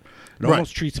understand it. It Right.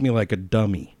 almost treats me like a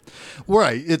dummy.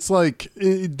 Right. It's like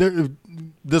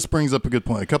this brings up a good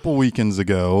point. A couple weekends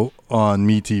ago on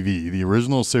MeTV, the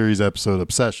original series episode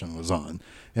Obsession was on,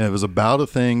 and it was about a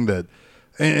thing that,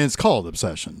 and it's called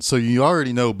Obsession. So you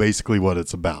already know basically what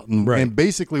it's about. And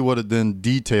basically what it then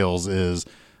details is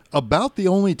about the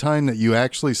only time that you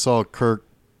actually saw Kirk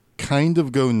kind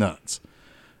of go nuts.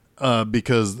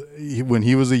 Because when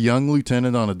he was a young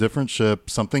lieutenant on a different ship,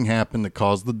 something happened that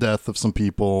caused the death of some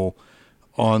people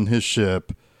on his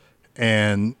ship,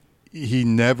 and he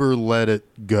never let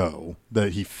it go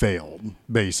that he failed,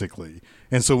 basically.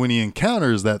 And so when he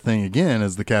encounters that thing again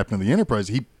as the captain of the Enterprise,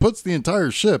 he puts the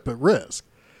entire ship at risk.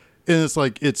 And it's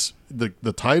like it's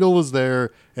the title is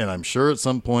there, and I'm sure at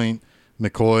some point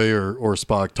McCoy or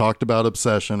Spock talked about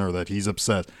obsession or that he's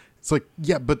obsessed. It's like,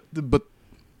 yeah, but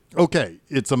okay,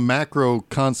 it's a macro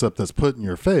concept that's put in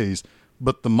your face,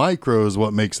 but the micro is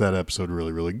what makes that episode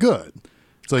really, really good.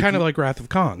 It's like Kind of like Wrath of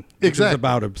Khan. Which Exactly. is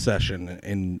about obsession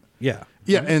and yeah.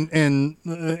 yeah,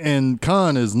 and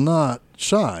Khan is not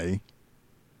shy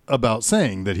about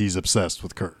saying that he's obsessed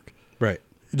with Kirk. Right.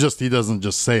 He doesn't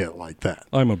just say it like that.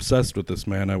 I'm obsessed with this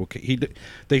man.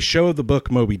 They show the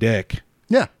book Moby Dick,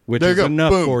 Yeah, which there you is go.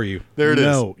 enough Boom. for you. There it is.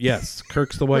 No, yes,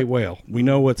 Kirk's the white whale. We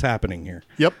know what's happening here.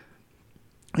 Yep.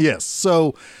 Yes.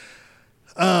 So,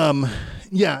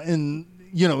 yeah, and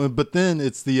but then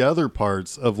it's the other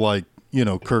parts of like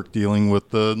Kirk dealing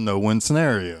with the no-win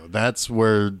scenario. That's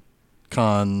where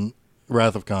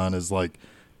Wrath of Khan is like.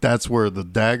 That's where the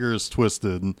dagger is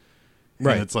twisted. And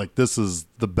Right. it's like this is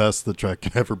the best the Trek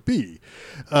can ever be.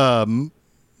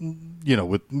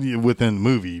 Within the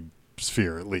movie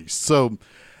sphere at least. So,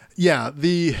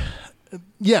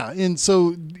 and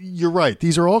so you're right.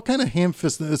 These are all kind of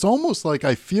ham-fisted. It's almost like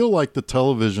I feel like the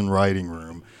television writing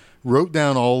room wrote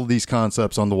down all of these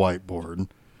concepts on the whiteboard,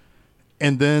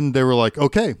 and then they were like,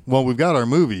 "Okay, well, we've got our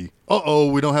movie.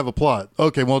 We don't have a plot.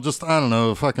 Okay, well, just I don't know,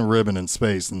 a fucking ribbon in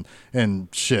space and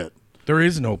shit." There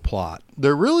is no plot.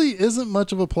 There really isn't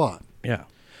much of a plot. Yeah.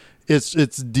 It's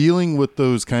dealing with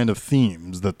those kind of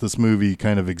themes that this movie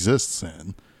kind of exists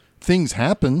in. Things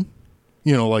happen,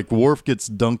 like Worf gets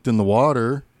dunked in the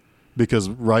water because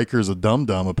Riker's a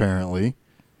dum-dum apparently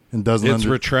and doesn't It's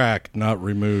retract, not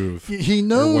remove. he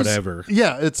knows or whatever.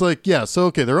 Yeah, it's like so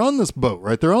okay, they're on this boat,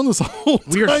 right? They're on this whole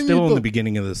We are tiny still in boat. the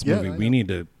beginning of this Yeah, movie. I We know. need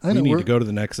to I know, we're- go to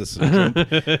the Nexus and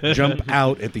jump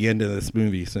out at the end of this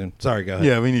movie soon. Sorry, go ahead.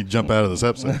 Yeah, we need to jump out of this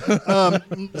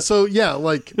episode. So yeah,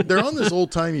 like they're on this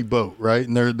old timey boat, right?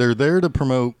 And they're there to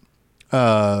promote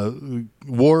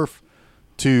Worf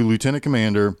to lieutenant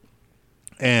commander,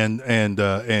 and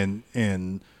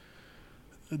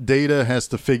Data has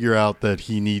to figure out that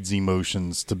he needs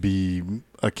emotions to be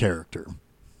a character.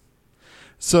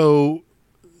 So,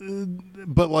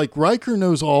 but like Riker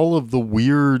knows all of the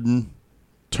weird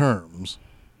terms,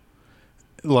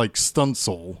 like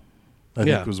Stunzel, I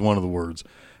Yeah. think was one of the words.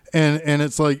 And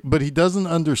it's like, but he doesn't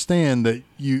understand that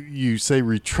you say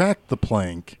retract the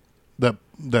plank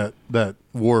that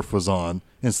Worf was on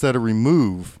instead of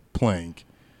remove plank,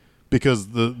 because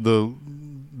the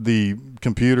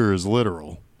computer is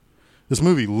literal. This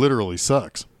movie literally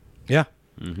sucks. Yeah.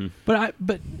 But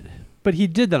he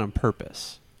did that on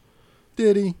purpose.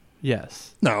 Did he?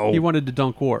 Yes. No. He wanted to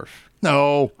dunk Worf.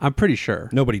 No. I'm pretty sure.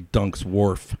 Nobody dunks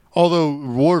Worf. Although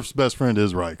Worf's best friend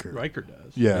is Riker. Riker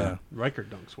does. Yeah. Riker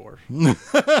dunks Worf.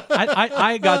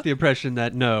 I got the impression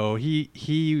that no,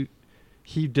 he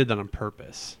did that on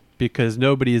purpose because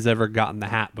nobody has ever gotten the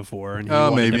hat before, and he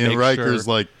wanted Maybe. to And make Riker's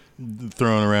sure. like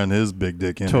throwing around his big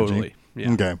dick energy. Totally.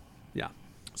 Yeah. Okay. Yeah.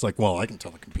 It's like, well, I can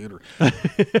tell the computer.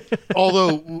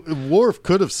 Although Worf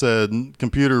could have said,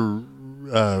 computer,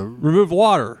 Remove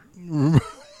water.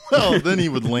 well, then he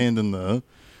would land on the,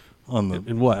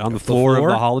 And what? On the floor of floor?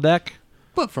 the holodeck?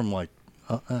 but from like,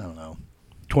 I don't know.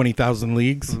 20,000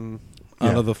 leagues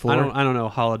out of the floor. I don't know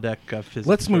holodeck physics.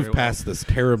 Let's move very well. past this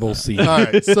terrible scene. All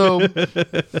right. So,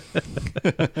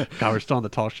 God, we're still on the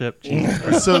tall ship.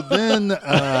 Jesus. so then,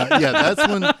 that's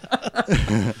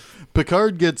when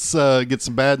Picard gets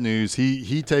some bad news.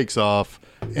 He takes off,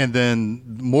 and then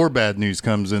more bad news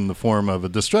comes in the form of a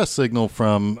distress signal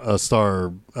from a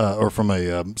star or from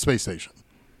a space station.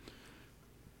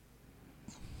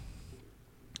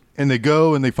 And they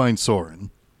go and they find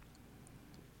Soren.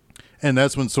 And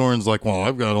that's when Soren's like, well,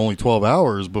 I've got only 12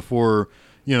 hours before,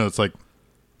 it's like,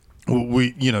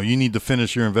 you need to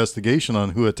finish your investigation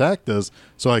on who attacked us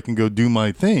so I can go do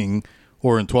my thing.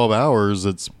 Or in 12 hours,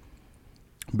 it's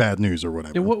bad news or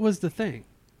whatever. And what was the thing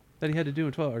that he had to do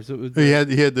in 12 hours? It was he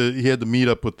had to meet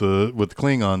up with the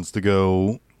Klingons to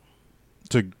go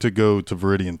to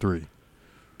Viridian 3.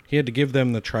 He had to give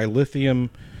them the trilithium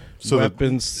So that-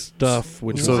 weapons stuff.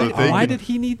 Which so was that they why could- did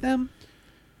he need them?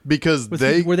 Because Were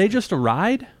they just a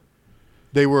ride?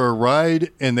 they were a ride,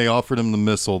 and they offered him the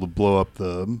missile to blow up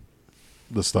the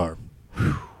star.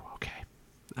 Okay,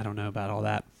 I don't know about all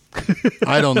that.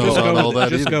 I don't know Just about go all with it. that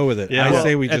Just either. go with it. Yeah. I Well,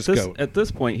 say we just go. At this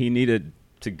point, he needed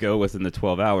to go within the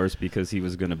 12 hours because he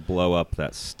was going to blow up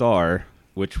that star,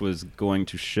 which was going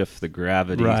to shift the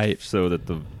gravity Right. so that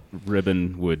the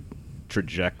ribbon would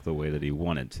traject the way that he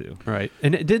wanted to. Right,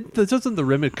 and doesn't the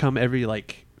ribbon come every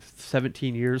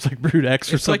 17 years like Brood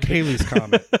X or It's like something? Haley's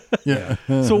Comet. Yeah.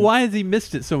 So why has he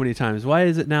missed it so many times? Why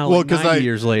is it now Well, 90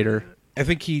 years later? I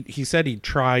think he said he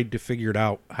tried to figure it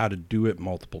out how to do it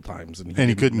multiple times, and he And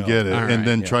he didn't couldn't know. get it. All and right,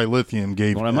 then yeah. Trilithium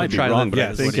gave Well, I might be Try wrong, but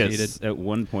Yes. I think what he it's at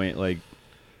one point, like,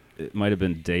 it might have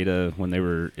been Data when they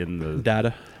were in the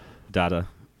Data.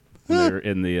 when they were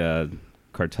in the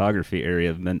cartography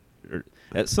area.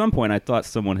 At some point, I thought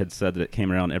someone had said that it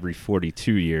came around every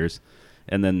 42 years,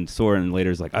 and then Soren later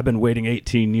is like, "I've been waiting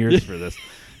 18 years for this."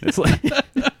 It's like,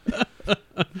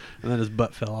 And then his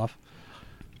butt fell off.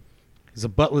 He's a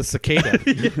buttless cicada.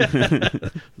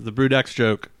 The Brewdex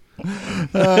joke.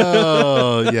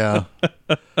 Oh, yeah.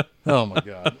 Oh, my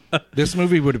God. This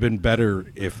movie would have been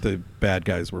better if the bad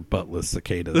guys were buttless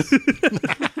cicadas.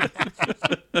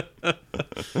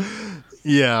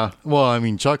 Yeah. Well, I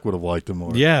mean, Chuck would have liked him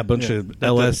more. Yeah, a bunch of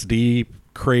LSD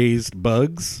crazed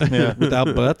bugs Yeah.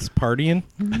 without butts partying.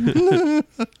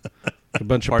 A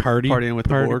bunch of Partying with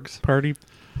the Borgs. Party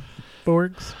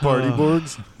Borgs. Party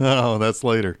Borgs? Oh, that's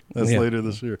later. That's Yeah. later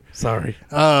this year. Sorry.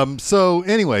 So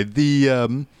anyway,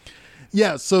 and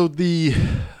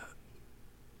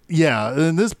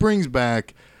this brings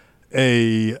back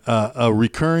a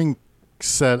recurring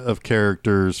set of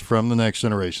characters from the Next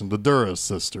Generation, the Duras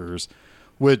sisters,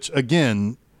 which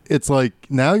again, it's like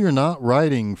now you're not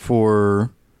writing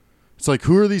for. It's like,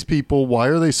 who are these people? Why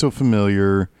are they so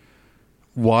familiar?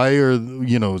 Why are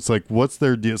it's like, what's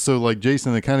their deal? So like,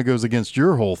 Jason, it kind of goes against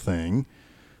your whole thing,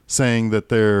 saying that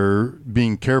they're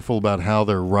being careful about how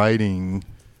they're writing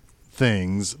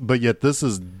things, but yet this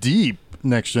is deep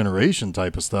Next Generation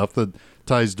type of stuff that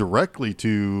ties directly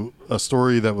to a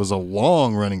story that was a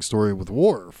long running story with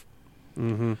Worf.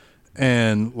 Mm-hmm.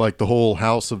 And like the whole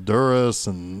House of Duras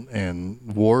and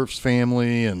Worf's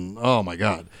family, and oh my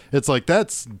God, it's like,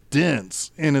 that's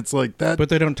dense, and it's like that. But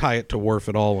they don't tie it to Worf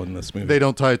at all in this movie. They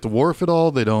don't tie it to Worf at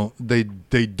all. They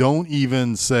don't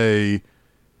even say,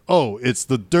 "Oh, it's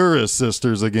the Duras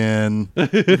sisters again."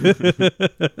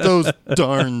 Those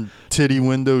darn titty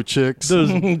window chicks.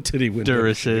 Titty window.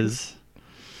 Durases.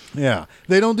 Yeah,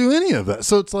 they don't do any of that.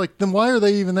 So it's like, then why are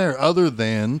they even there? Other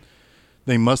than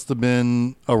they must have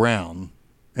been around,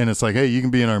 and it's like, hey, you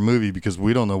can be in our movie because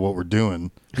we don't know what we're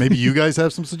doing. Maybe you guys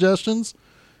have some suggestions,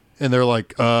 and they're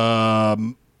like,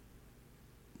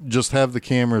 just have the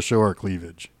camera show our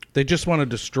cleavage. They just want to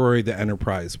destroy the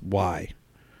Enterprise. Why?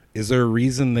 Is there a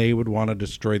reason they would want to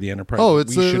destroy the Enterprise? Oh, that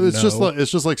it's we should just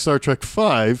know? like Star Trek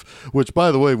V, which,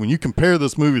 by the way, when you compare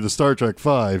this movie to Star Trek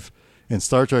V, and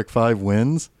Star Trek V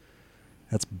wins,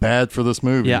 that's bad for this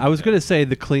movie. Yeah, I was going to say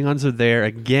the Klingons are there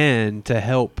again to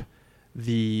help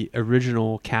the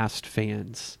original cast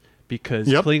fans because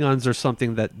Yep. Klingons are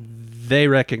something that they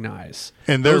recognize.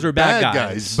 and they're Those are bad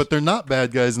guys, but they're not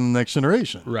bad guys in the Next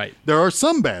Generation. Right. There are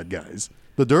some bad guys.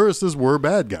 The Durases were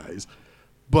bad guys,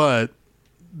 but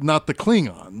not the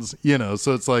Klingons.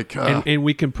 So it's like, And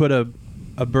we can put a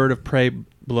bird of prey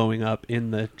blowing up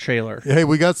in the trailer. hey,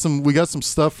 we got some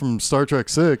stuff from Star Trek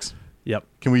VI. Yep,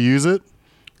 Can we use it?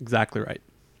 exactly right.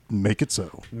 Make it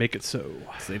so. Make it so.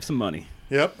 save some money.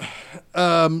 Yep.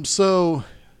 So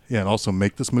and also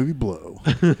make this movie blow.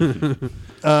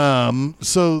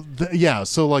 So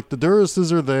like the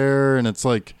Durases are there, and it's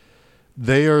like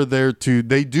they are there to.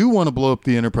 They do want to blow up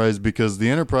the Enterprise because the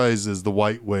Enterprise is the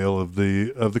white whale of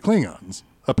the Klingons,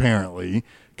 apparently.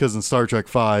 Because in Star Trek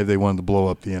V, they wanted to blow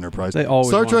up the Enterprise. They always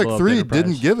Star wanna Trek blow up the 3 Enterprise.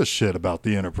 didn't give a shit about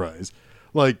the Enterprise.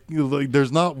 Like,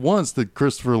 there's not once that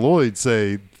Christopher Lloyd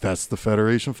say that's the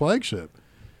Federation flagship.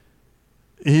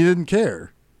 He didn't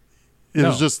care. It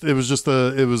was just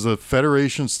a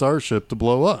Federation starship to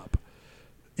blow up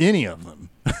any of them.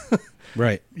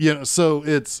 Right. So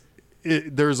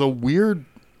there's a weird.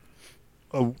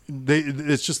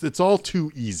 It's all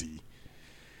too easy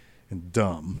and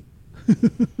dumb,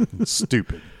 and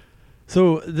stupid.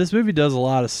 So this movie does a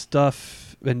lot of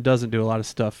stuff and doesn't do a lot of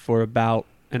stuff for about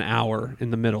an hour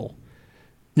in the middle.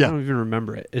 I don't even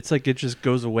remember it. It's like it just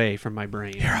goes away from my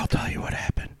brain. Here, I'll tell you what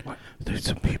happened. There's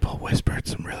some people whispered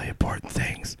some really important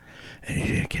things, and you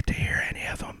didn't get to hear any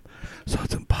of them. So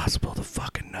it's impossible to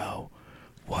fucking know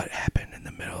what happened in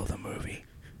the middle of the movie.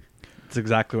 That's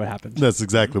exactly what happens. That's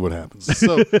exactly what happens.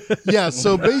 So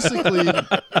so basically,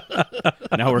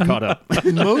 Now we're caught up.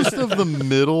 most of the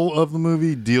middle of the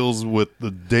movie deals with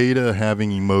the Data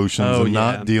having emotions and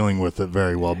not dealing with it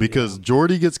very well because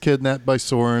Geordi gets kidnapped by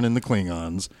Soren and the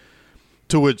Klingons,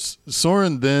 to which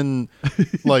Soren then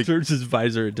Turns his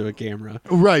visor into a camera.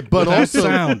 right, but Without also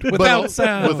sound. Without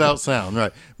sound. without sound,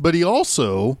 right? But he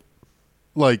also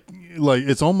like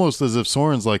it's almost as if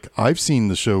Soren's like, I've seen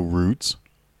the show Roots.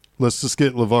 Let's just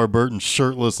get LeVar Burton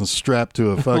shirtless and strapped to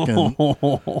a fucking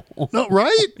no,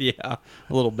 right? Yeah, a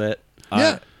little bit.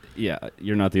 Yeah. Yeah,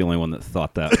 you're not the only one that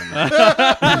thought that.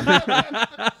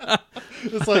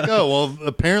 It's like, oh, well,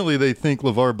 apparently they think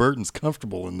LeVar Burton's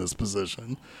comfortable in this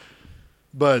position.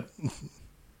 But,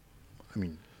 I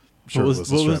mean, What was shirtless is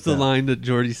the strapped down. line that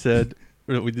Jordy said?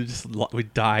 We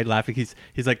died laughing. He's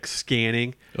like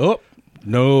scanning. Oh,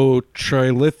 no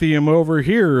trilithium over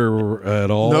here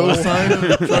at all. No sign of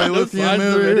trilithium signs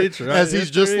of over any here. As he's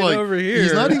just tritium like, over he's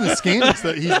here. not even scanning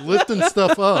stuff. He's lifting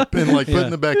stuff up and like putting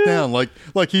Yeah. it back down. Like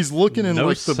he's looking in No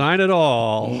like the sign at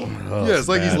all. yeah, it's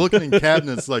like he's looking in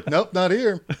cabinets. Like, nope, not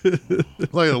here.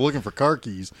 Like they're looking for car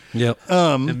keys. Yep.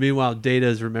 And meanwhile, Data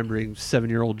is remembering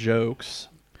 7-year-old jokes.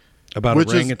 About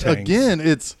Which is orangutans. again,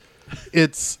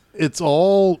 it's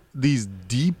all these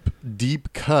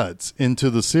deep cuts into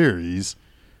the series,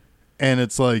 and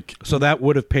it's like So that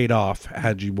would have paid off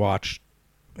had you watched.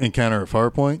 Encounter at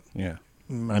Farpoint. Yeah.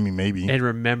 I mean, maybe. And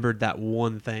remembered that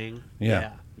one thing.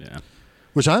 Yeah. Yeah.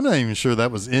 Which I'm not even sure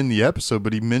that was in the episode,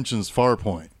 but he mentions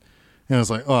Farpoint, and it's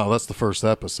like, oh, that's the first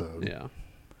episode. Yeah.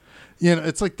 You know,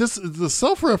 it's like this. The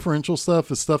self-referential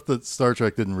stuff is stuff that Star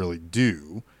Trek didn't really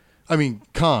do. I mean,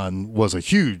 Khan was a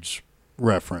huge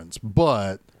reference,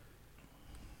 but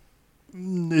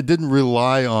it didn't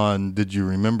rely on. Did you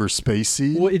remember Space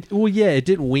Seed? Well, yeah, it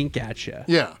didn't wink at you.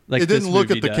 Yeah, Like it didn't this look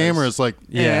movie at the does. camera. It's like,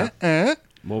 Yeah.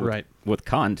 Well, Right. with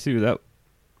Khan too, that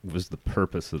was the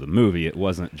purpose of the movie. It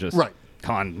wasn't just Right.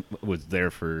 Khan was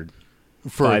there for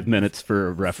for 5 minutes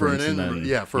for a for reference, an and then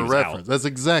yeah, for he a was out. reference. That's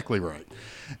exactly right.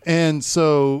 And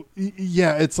so,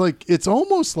 yeah, it's like it's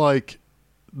almost like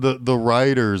the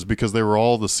writers, because they were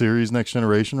all the series Next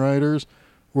Generation writers,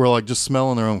 were like just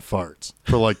smelling their own farts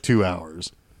for like 2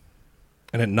 hours.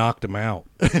 And it knocked him out.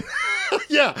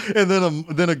 Yeah, and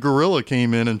then a gorilla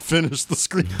came in and finished the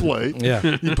screenplay.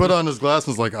 Yeah. He put on his glasses,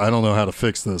 was like, I don't know how to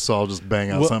fix this, so I'll just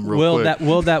bang out something real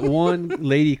quick. That one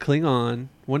lady Klingon,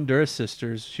 one Dura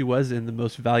sisters, she was in the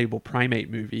Most Valuable Primate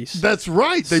movies. That's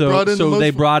right. They so brought in the most,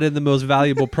 they brought in the Most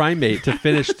Valuable Primate to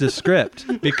finish the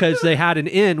script because they had an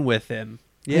in with him.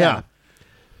 yeah.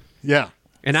 Yeah.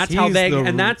 And that's He's how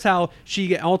the- that's how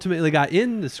she ultimately got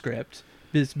in the script,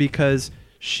 is because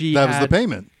she That was had the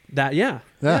payment. That Yeah.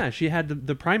 she had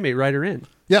the primate writer in.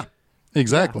 Yeah.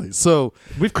 Exactly. So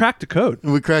We've cracked the code.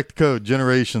 we cracked the code.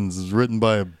 Generations is written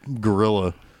by a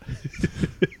gorilla.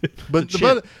 but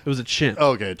Chimp. It was a chimp.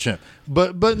 okay, chimp.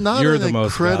 But not You're an the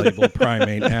most valuable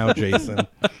primate now, Jason.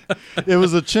 It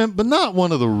was a chimp, but not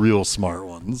one of the real smart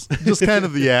ones. Just kind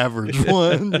of the average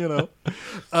one, you know.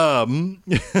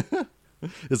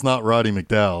 It's not Roddy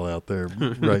McDowell out there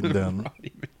writing down.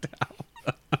 Roddy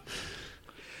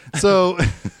So,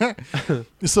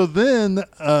 so then,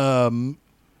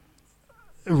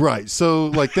 right. So,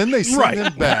 like, then they send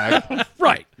him back.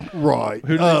 Right. Right.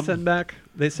 Who did they send back?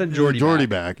 They sent Geordi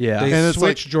back. Yeah. They And it's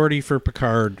switched Geordi for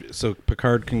Picard so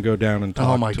Picard can go down and talk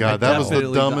Oh my to God, that was the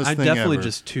Definitely- dumbest I thing definitely ever.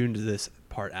 just tuned this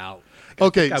part out.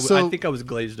 Okay, I so think I was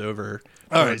glazed over.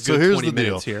 all for a right, so good here's 20 the deal.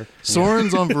 minutes here.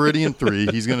 Soren's on Viridian 3.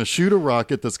 He's going to shoot a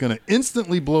rocket that's going to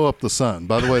instantly blow up the sun.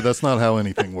 By the way, that's not how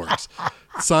anything works.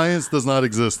 Science does not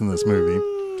exist in this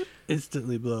movie.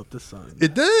 Instantly blow up the sun.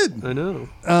 It did. I know.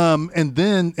 And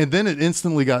then it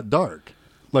instantly got dark.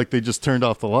 Like they just turned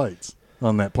off the lights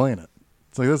on that planet.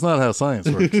 It's like that's not how science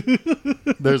works.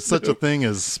 There's such a thing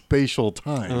as spatial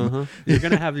time. You're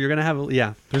gonna have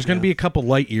yeah. There's going to be a couple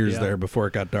light years Yeah. there before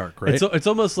it got dark, right? It's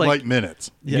almost like Light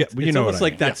minutes. yeah, Yeah, it's, you it's know what almost I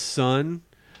like mean. that sun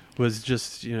was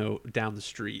just down the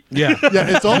street. yeah.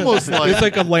 Yeah, it's almost like It's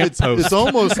like a lamppost. It's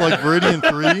almost like Viridian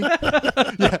 3.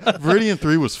 Yeah, Viridian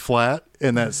 3 was flat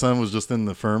and that sun was just in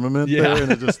the firmament Yeah. there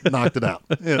and it just knocked it out.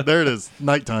 Yeah, there it is.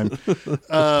 Nighttime.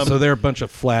 So they're a bunch of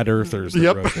flat earthers. That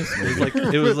Yep. wrote this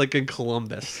movie. It was like in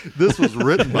Columbus. This was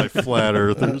written by flat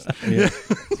earthers.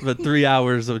 It's about 3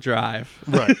 hours of drive.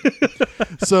 Right.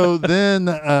 So then,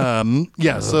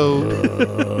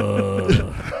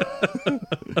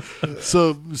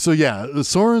 so yeah,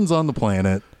 Soren's on the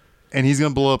planet, and he's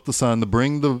gonna blow up the sun to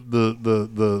bring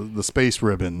the space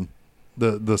ribbon,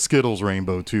 the Skittles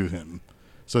rainbow to him,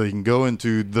 so he can go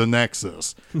into the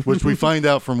Nexus, which we find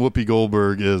out from Whoopi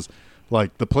Goldberg is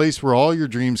like the place where all your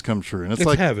dreams come true, and It's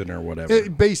like heaven or whatever.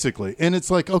 basically, and it's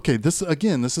like, okay, this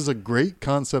is a great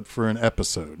concept for an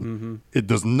episode. It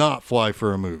does not fly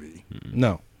for a movie.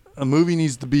 no. A movie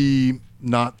needs to be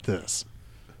not this.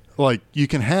 Like, you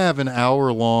can have an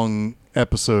hour-long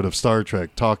episode of Star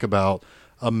Trek talk about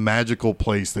a magical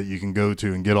place that you can go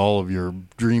to and get all of your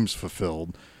dreams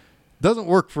fulfilled. Doesn't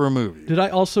work for a movie. Did I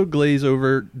also glaze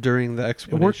over during the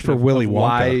explanation for of Willy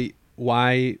why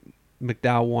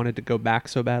McDowell wanted to go back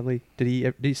so badly?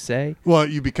 Did he say? Well,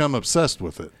 you become obsessed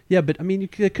with it. Yeah, but I mean,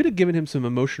 it could have given him some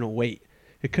emotional weight.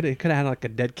 It could have had like a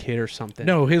dead kid or something.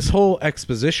 No, his whole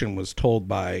exposition was told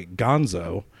by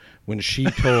Gonzo when she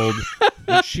told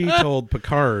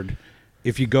Picard,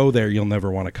 if you go there, you'll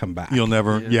never want to come back. You'll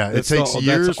never. Yeah, it That's takes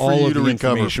years that's for all you of to the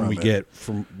recover information from we it. get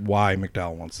from why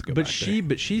McDowell wants to go But back she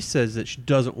there. says that she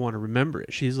doesn't want to remember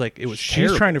it. She's like, it was She's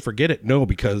terrible. trying to forget it. No,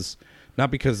 not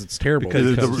because it's terrible.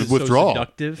 because the it's withdrawal. So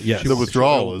seductive. Yes. She The wants-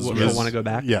 withdrawal she'll is- want to go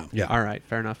back. Yeah. Yeah. All right.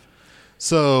 Fair enough.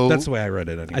 So that's the way I read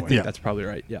it anyway. I think Yeah. that's probably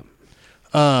right. Yeah.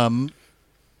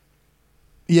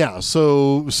 Yeah,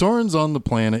 so Soren's on the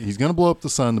planet. He's going to blow up the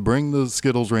sun to bring the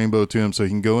Skittles rainbow to him so he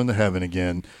can go into heaven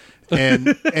again. And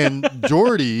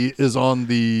Geordi is on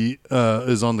the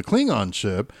Klingon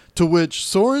ship, to which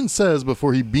Soren says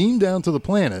before he beamed down to the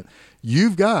planet,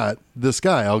 "You've got this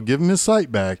guy. I'll give him his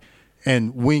sight back,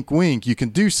 and wink, wink, you can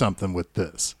do something with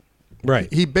this."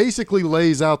 Right. He basically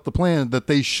lays out the plan that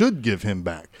they should give him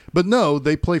back. But no,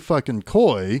 they play fucking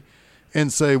coy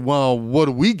and say, "Well, what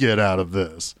do we get out of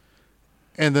this?"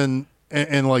 And then,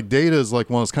 and like Data is like,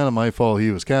 "Well, it's kind of my fault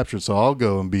he was captured, so I'll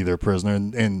go and be their prisoner."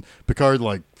 And Picard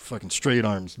like fucking straight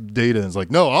arms Data and is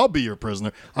like, "No, I'll be your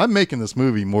prisoner." I'm making this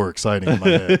movie more exciting in my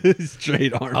head.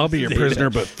 Straight arms. I'll be your prisoner,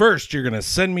 but first you're going to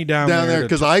send me down Down there to-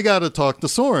 because I got to talk to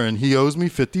Soren. He owes me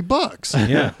 $50.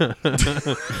 Yeah.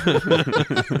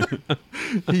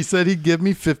 He said he'd give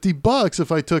me $50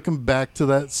 if I took him back to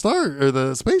that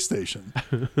the space station.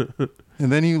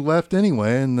 And then he left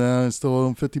anyway, and I still owe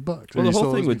him $50. Well, Or the he whole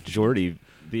still thing owes with me- Geordi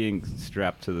being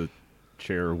strapped to the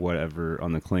chair or whatever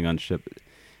on the Klingon ship,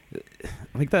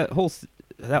 like that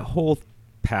whole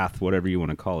path, whatever you want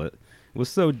to call it, was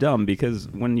so dumb because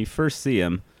when you first see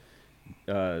him,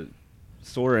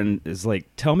 Soren is like,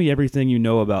 "Tell me everything you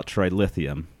know about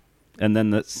trilithium," and then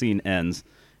the scene ends,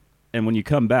 and when you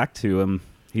come back to him,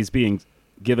 he's being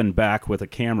given back with a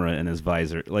camera in his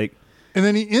visor, like, And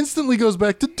then he instantly goes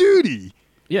back to duty.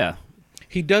 yeah.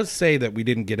 He does say that we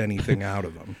didn't get anything out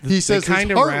of him. He says his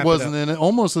kinda heart wrap it wasn't up- in it,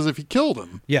 almost as if he killed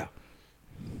him. Yeah.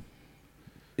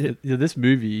 This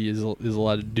movie is a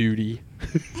lot of duty.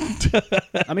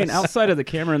 I mean, outside of the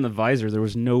camera and the visor, there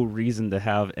was no reason to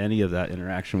have any of that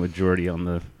interaction with Geordi on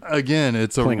the. Again,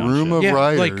 it's a Klingon room shit. of Yeah,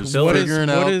 like writers what figuring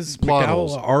out plot McDowell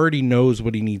holes. already knows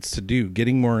what he needs to do.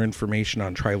 Getting more information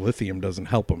on trilithium doesn't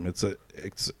help him. It's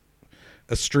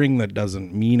a string that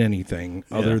doesn't mean anything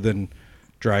other than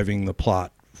driving the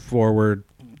plot forward.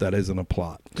 That isn't a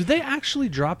plot. Did they actually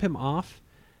drop him off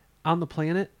on the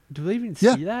planet? Do they even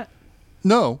Yeah. see that?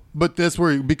 No, but that's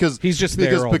where because He's just there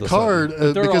because all of a Picard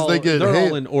They're because all, they get they're hail-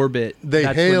 all in orbit. they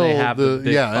That's when hail they have the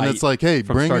big and fight it's like, hey,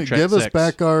 from bring Star it, Trek give us 6.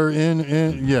 back our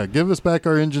give us back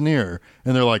our engineer,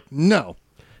 and they're like, no,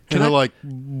 Can and they're I- like,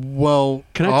 well,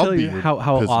 Can I I'll tell be you your how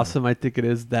prisoner. awesome I think it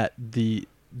is that the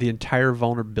entire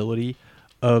vulnerability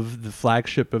of the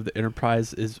flagship of the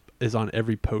Enterprise is on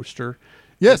every poster.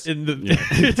 Yes. In the,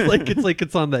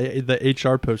 it's on the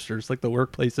HR posters, like the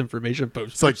workplace information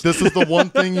posters. It's like this is the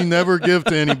one thing you never give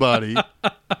to anybody,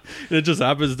 It just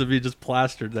happens to be just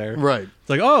plastered there. right? It's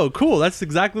like, oh, cool. That's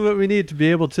exactly what we need to be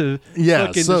able to Yeah,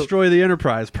 fucking so- destroy the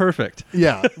Enterprise. Perfect.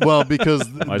 Yeah, well, because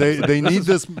they need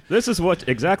this. This is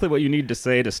exactly what you need to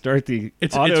say to start the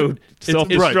It's auto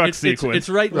self-destruct right. It's sequence.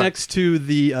 right next to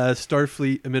the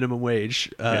Starfleet minimum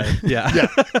wage. Yeah.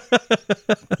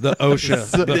 The OSHA.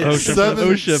 Se- the OSHA. seven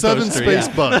OSHA seven poster, space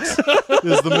yeah. bucks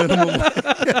is the minimum.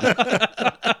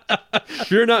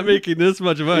 If you're not making this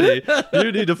much money,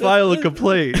 you need to file a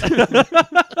complaint.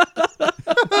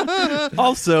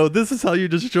 Also, this is how you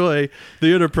destroy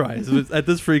the Enterprise. At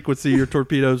this frequency, your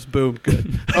torpedoes, boom,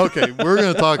 good. Okay, we're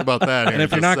going to talk about that. Here And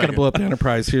if in you're not just a going to blow up the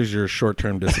Enterprise, here's your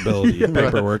short-term disability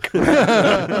paperwork.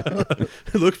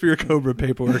 Look for your Cobra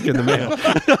paperwork in the mail.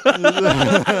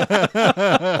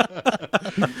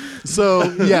 So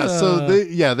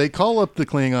they call up the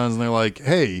Klingons and they're like,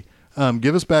 "Hey,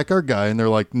 give us back our guy," and they're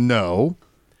like, "No,"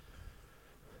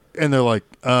 and they're like,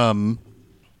 and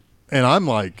I'm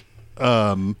like,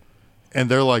 and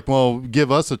they're like, "Well,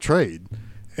 give us a trade,"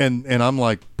 and I'm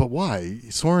like, "But why?"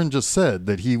 Soren just said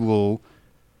that he will.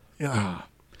 Yeah.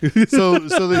 So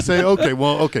they say,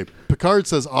 okay. Picard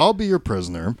says, "I'll be your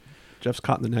prisoner." Jeff's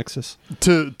caught in the Nexus.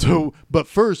 But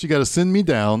first you got to send me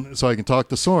down so I can talk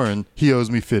to Soren. He owes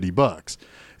me $50,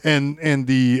 and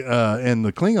the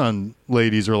Klingon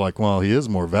ladies are like, well, he is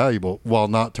more valuable, while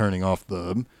not turning off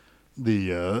the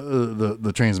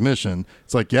transmission.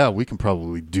 It's like, yeah, we can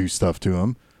probably do stuff to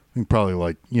him. We can probably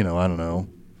I don't know,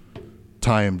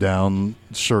 tie him down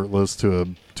shirtless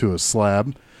to a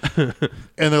slab. And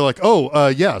they're like,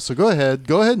 yeah, so go ahead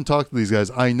and talk to these guys.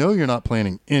 I know you're not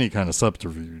planning any kind of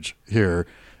subterfuge here.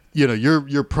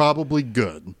 You're probably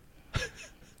good.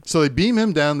 So they beam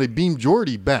him down, they beam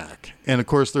Geordi back. And of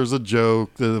course there's a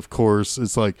joke that, of course,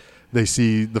 it's like they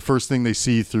see the first thing they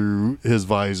see through his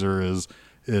visor is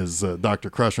Dr.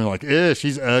 Crusher, and like,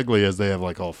 she's ugly, as they have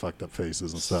like all fucked up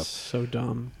faces and stuff. So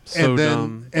dumb. So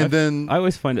dumb. And then I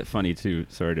always find it funny too.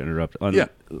 Sorry to interrupt. Yeah.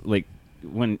 Like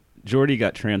when Geordi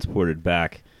got transported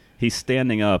back, he's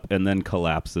standing up and then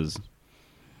collapses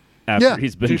after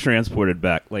he's been transported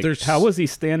back. Like, how was he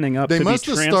standing up? They to must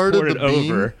be have started the transported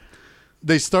beam. over?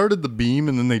 They started the beam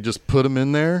and then they just put him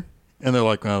in there. And they're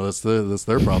like, "Well, that's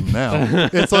their problem now."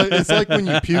 It's like when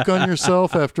you puke on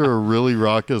yourself after a really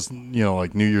raucous,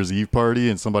 like New Year's Eve party,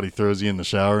 and somebody throws you in the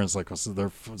shower, and it's like, "What's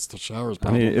the shower's I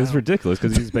problem?" mean, it was now?" ridiculous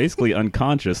because he's basically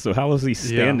unconscious. So how was he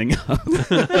standing up?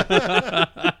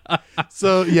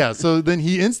 So then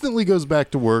he instantly goes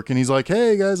back to work, and he's like,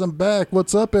 "Hey guys, I'm back.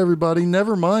 What's up, everybody?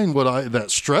 Never mind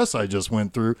that stress I just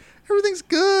went through. Everything's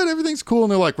good. Everything's cool."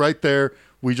 And they're like, "Right there.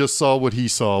 We just saw what he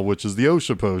saw, which is the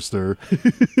OSHA poster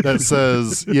that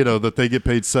says, that they get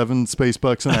paid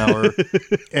 $7 an hour,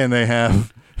 and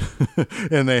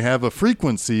they have a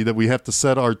frequency that we have to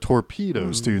set our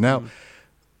torpedoes to." Now,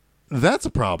 that's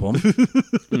a problem.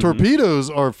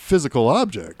 Torpedoes are physical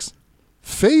objects.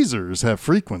 Phasers have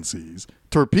frequencies.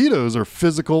 Torpedoes are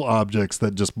physical objects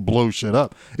that just blow shit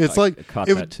up. It's I like caught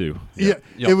that too. Yeah,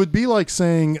 it would be like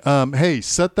saying, "Hey,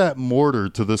 set that mortar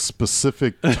to this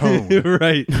specific tone."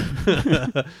 Right.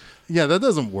 Yeah, that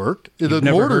doesn't work. You've The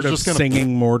never mortar's heard of just gonna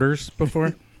singing mortars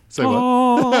before? say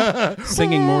what?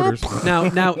 Singing mortars.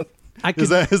 Now I could, Is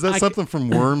that I something from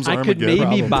Worms? I could Armageddon?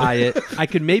 maybe buy it. I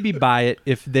could maybe buy it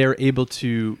if they're able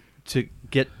to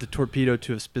get the torpedo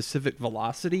to a specific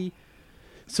velocity,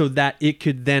 so that it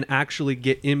could then actually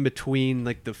get in between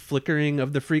like the flickering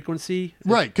of the frequency.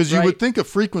 Right, because you would think a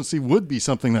frequency would be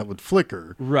something that would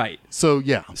flicker. Right. So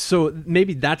yeah, So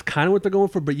maybe that's kind of what they're going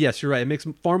for. But yes, you're right. It makes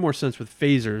far more sense with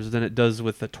phasers than it does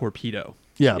with a torpedo.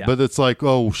 yeah, but it's like,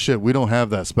 oh shit, we don't have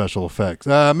that special effect.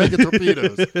 Make it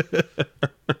torpedoes.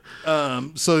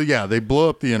 So yeah, they blow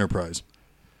up the Enterprise.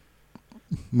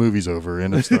 Movie's over.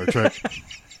 End of Star Trek.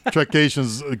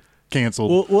 Trekcation's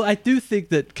canceled. Well, I do think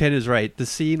that Ken is right. The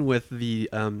scene with the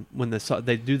when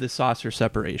they do the saucer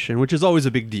separation, which is always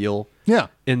a big deal. Yeah.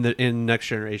 In Next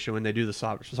Generation when they do the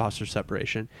saucer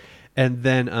separation, but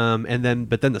then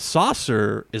the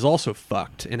saucer is also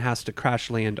fucked and has to crash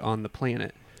land on the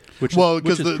planet. Because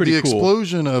the cool.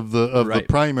 explosion of the Right.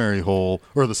 primary hole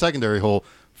or the secondary hole,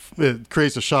 it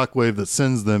creates a shockwave that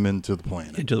sends them into the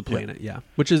planet. Into the planet, yeah.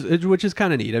 Which is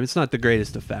kind of neat. I mean, it's not the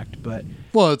greatest effect, but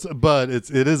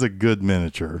it is a good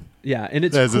miniature. yeah, and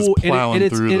it's As it's cool. plowing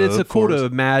through it's the cool to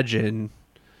forest. imagine.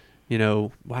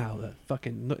 Wow,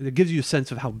 it gives you a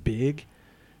sense of how big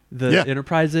the Yeah.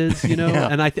 Enterprise is. Yeah.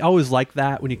 And I always like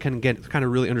that when you kind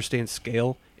of really understand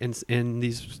scale in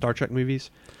these Star Trek movies.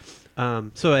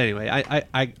 So anyway,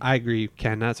 I agree,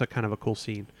 Ken. That's a kind of a cool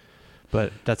scene,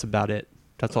 but that's about it.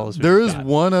 That's all. There is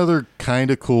one other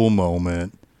kind of cool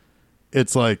moment.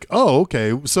 It's like, oh,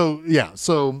 okay. So, yeah.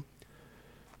 So,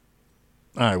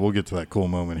 all right, we'll get to that cool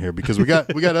moment here because we got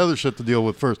other shit to deal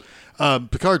with first.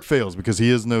 Picard fails because he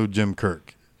is no Jim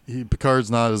Kirk. Picard's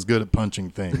not as good at punching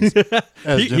things.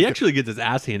 As he actually gets his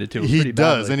ass handed to him. He pretty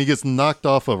does, badly. and he gets knocked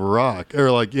off of a rock, or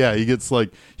he gets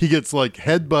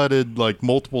headbutted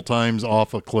multiple times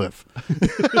off a cliff.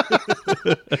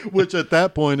 Which at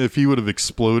that point, if he would have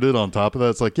exploded on top of that,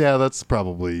 it's like, yeah, that's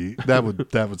probably that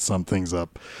would sum things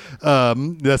up.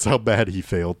 That's how bad he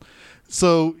failed.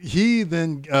 So he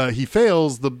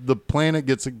fails. The planet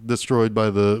gets destroyed by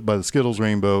the Skittles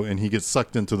rainbow, and he gets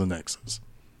sucked into the Nexus.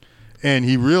 And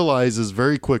he realizes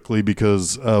very quickly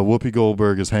because Whoopi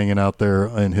Goldberg is hanging out there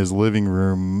in his living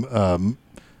room On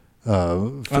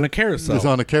a carousel. It's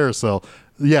on a carousel.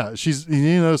 Yeah,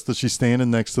 you notice that she's standing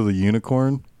next to the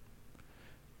unicorn.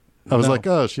 I was No. like,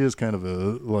 oh, she is kind of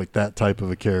that type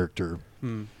of a character. I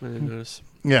didn't notice.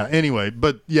 Yeah. Anyway,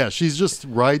 but yeah, she's just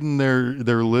riding their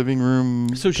living room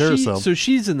carousel. So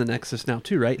she's in the Nexus now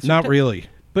too, right? So Not really.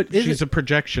 But She's a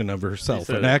projection of herself, She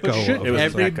said an it. echo. But shouldn't of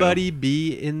everybody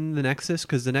be in the Nexus?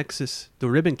 Because the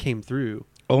ribbon came through.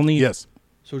 Only Yes,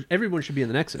 So everyone should be in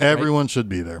the Nexus. right? everyone should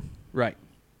be there. Right.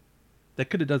 They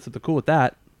could have done something cool with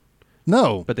that,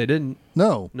 No, but they didn't.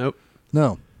 no, Nope.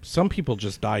 no. some people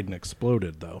just died and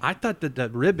exploded, though. I thought that the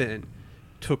ribbon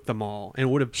took them all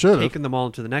and would have Should've. taken them all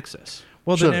into the Nexus.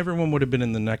 Well, Should've. then everyone would have been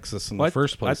in the Nexus in the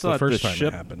first place. I thought the first the time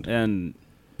ship it happened. and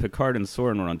Picard and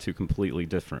Soren were on two completely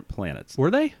different planets.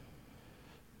 Were they?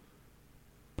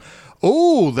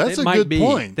 Oh, that's They a might good be.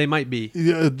 point. They might be.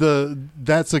 Yeah,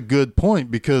 that's a good point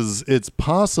because it's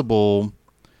possible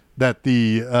that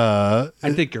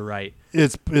I think you're right.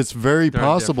 it's very They're on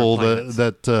possible different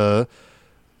that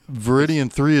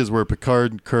Viridian 3 is where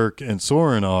Picard, Kirk, and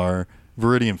Soren are,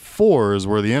 Viridian 4 is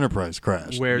where the Enterprise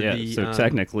crashed. Where Yeah, the so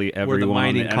technically where the everyone on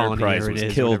mining the colony Enterprise area was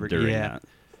is, killed whatever. during Yeah. that.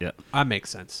 Yeah. That makes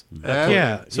sense.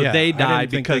 Yeah. So yeah. they I didn't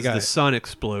died think they because got- the sun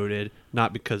exploded,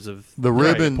 not because of The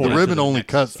ribbon, pulling the to ribbon the only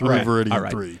nexus. cut through Right. Viridian All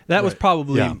right. 3. That was Right.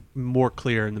 probably Yeah. more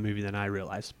clear in the movie than I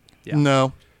realized. Yeah.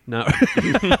 No. No.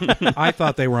 I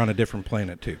thought they were on a different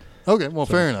planet too. Okay, well,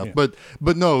 fair enough. yeah.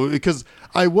 But no, because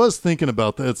I was thinking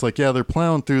about that. It's like, yeah, they're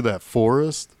plowing through that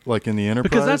forest, like in the Enterprise.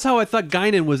 Because that's how I thought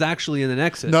Guinan was actually in the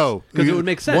Nexus. No, because it would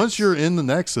make sense. Once you're in the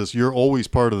Nexus, you're always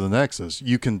part of the Nexus.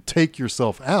 You can take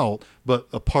yourself out, but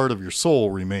a part of your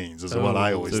soul remains. Is what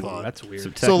I always so thought. That's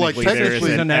weird. So, like, there is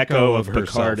technically- an echo of Picard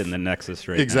herself. in the Nexus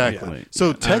right Exactly. now. Like,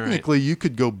 So technically, you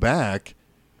could go back.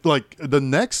 Like the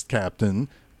next captain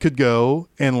could go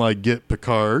and like get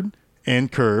Picard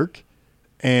and Kirk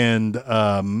and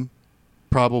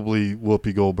probably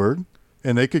Whoopi Goldberg,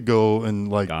 and they could go and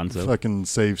like Gonzo. fucking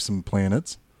save some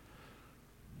planets.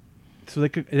 So they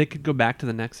could go back to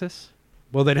the Nexus.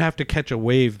 Well, they'd have to catch a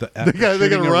wave. That They got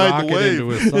to ride the wave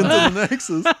into, a into sun. the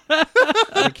Nexus.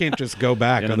 They can't just go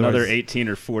back. in otherwise- another 18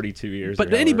 or 42 years. But or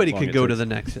however anybody long could it go to takes. the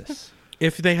Nexus.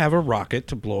 if they have a rocket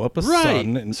to blow up a Right.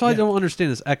 sun. And, So I yeah. don't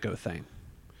understand this echo thing.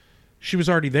 She was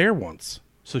already there once.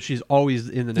 So she's always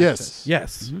in the Yes. Nexus.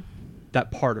 Yes,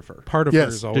 That part of her. part of Yes. her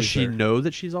is always Does she there. know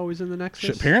that she's always in the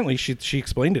Nexus? Apparently, she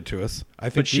explained it to us. I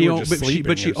think but she she, was o- just but she, sleeping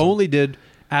but she or something. only did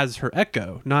as her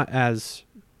echo, not as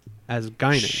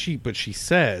Guinan. But she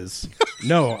says,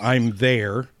 "No, I'm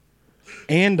there,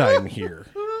 and I'm here.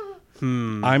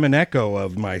 I'm an echo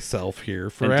of myself here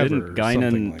And forever." didn't or something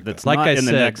Guinan, like that's that. Like not I in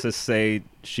the said- Nexus, say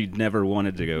she never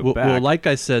wanted to go Well, back? like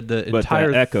I said, the But the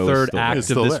entire echo is third still there. act It's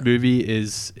of still this there. movie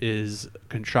is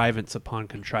contrivance upon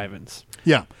contrivance.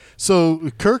 Yeah.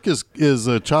 So Kirk is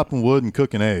chopping wood and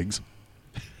cooking eggs.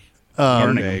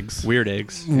 Burned Burning. eggs. Weird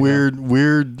eggs. Weird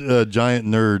giant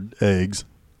nerd eggs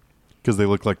because they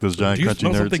look like those giant Do you crunchy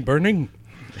smell nerds. something burning?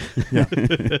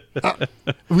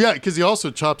 Yeah, because he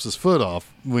also chops his foot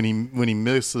off when he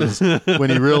misses when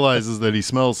he realizes that he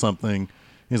smells something.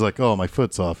 He's like, "Oh, my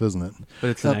foot's off, isn't it?"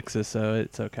 But it's the Nexus, so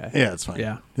it's okay. Yeah, it's fine.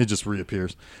 Yeah. It just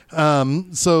reappears.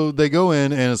 So they go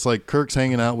in, and it's like Kirk's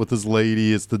hanging out with his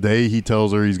lady. It's the day he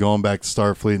tells her he's going back to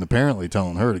Starfleet, and apparently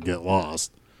telling her to get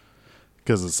lost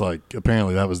because it's like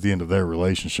apparently that was the end of their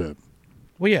relationship.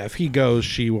 Well, yeah. If he goes,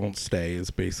 she won't stay.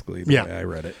 Is basically the Yeah. way I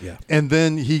read it. Yeah. And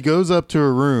then he goes up to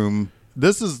her room.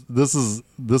 This is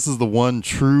the one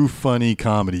true funny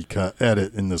comedy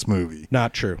edit in this movie.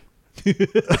 Not true.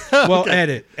 Well,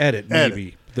 edit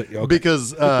maybe. Okay.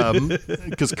 Because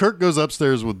Kirk goes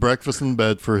upstairs with breakfast in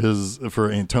bed for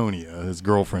Antonia, his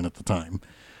girlfriend at the time.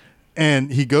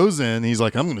 And he goes in, he's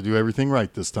like, I'm going to do everything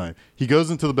right this time. He goes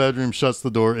into the bedroom, shuts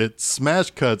the door. It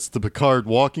smash cuts to Picard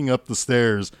walking up the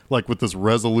stairs, like with this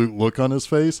resolute look on his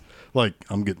face. Like,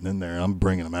 I'm getting in there. I'm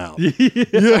bringing him out.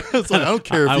 Yeah. It's like, I don't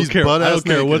care if he's butt ass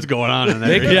naked. going on in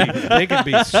they could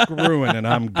be screwing, and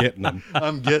I'm getting them.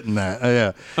 I'm getting that.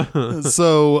 Yeah.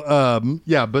 So,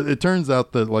 but it turns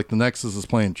out that like the Nexus is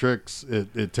playing tricks.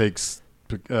 It takes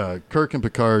Kirk and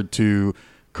Picard to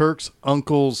Kirk's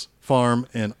uncle's farm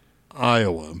in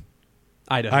Idaho.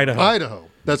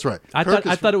 That's right. I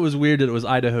thought it was weird that it was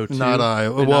Idaho too. Not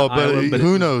Iowa. and Well, not but Iowa,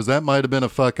 who knows? That might have been a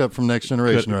fuck up from Next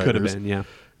Generation Could have writers. been, yeah.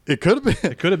 It could have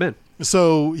been. It could have been.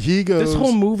 So he goes. This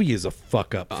whole movie is a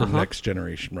fuck up for Next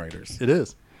Generation writers. It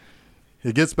is.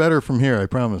 It gets better from here. I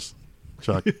promise,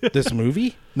 Chuck. This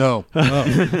movie? No.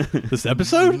 This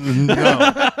episode?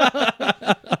 No.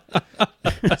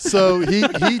 So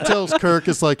he tells Kirk,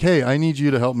 it's like, hey, I need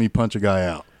you to help me punch a guy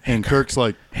out. And Kirk's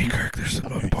like, Hey, Kirk, there's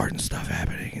some important stuff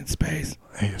happening in space.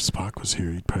 hey, if Spock was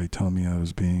here, he'd probably tell me I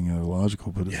was being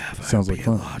illogical, but it If sounds I'm like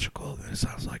being fun. logical, then it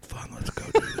sounds like fun. Let's go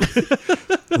do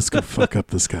this. Let's go fuck up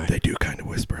this guy. They do kind of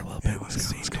whisper a little bit. Yeah,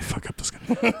 let's go fuck up this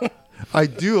guy. I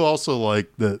do also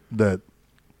like that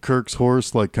Kirk's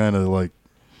horse, like, kind of like,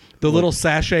 The little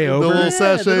sachet over. little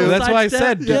sachet the little over. That's why I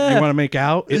sidestep, said, yeah. you want to make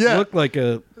out? It Yeah. looked like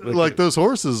a... like those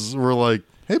horses were like,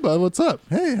 hey, bud, what's up?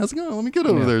 Hey, how's it going? Let me get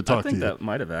over Yeah. there and I talk to think you. that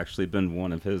might have actually been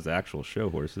one of his actual show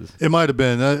horses. It might have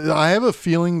been. I have a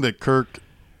feeling that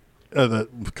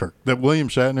that William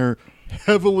Shatner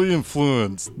heavily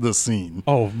influenced the scene.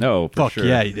 Oh, No, for fuck sure.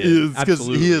 yeah, he did. Because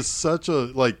Absolutely. he is such a,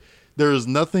 like, there is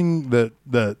nothing that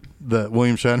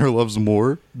William Shatner loves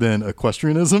more than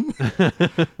equestrianism.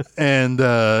 And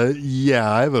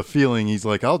I have a feeling he's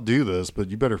like, I'll do this, but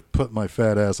you better put my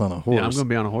fat ass on a horse. Yeah, I'm going to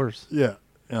be on a horse. Yeah.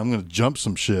 And I'm going to jump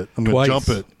some shit. I'm going to Twice.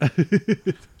 jump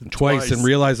it. twice and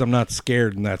realize I'm not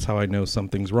scared, and that's how I know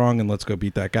something's wrong, and let's go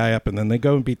beat that guy up. And then they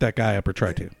go and beat that guy up or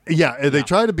try to. Yeah, they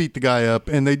try to beat the guy up,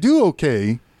 and they do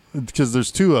okay because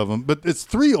there's two of them, but it's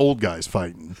three old guys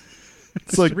fighting.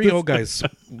 It's like Three old guys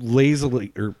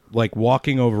lazily or like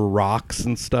walking over rocks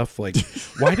and stuff. Like,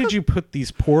 why did you put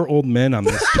these poor old men on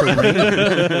this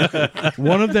terrain?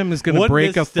 One of them is going to One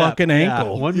break a misstep. fucking Yeah,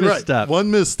 ankle. one You're right. misstep. One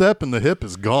misstep and the hip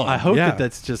is gone. I hope Yeah. that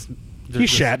that's just. He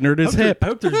Shatnered his hip. I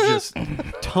hope there's just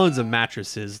tons of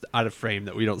mattresses out of frame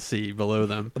that we don't see below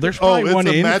them. There's Oh, probably it's one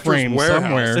a in mattress frame warehouse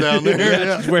somewhere. down there.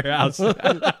 Mattress warehouse.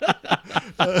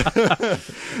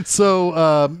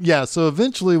 So so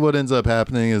eventually what ends up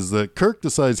happening is that Kirk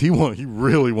decides he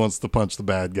really wants to punch the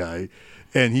bad guy,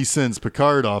 and he sends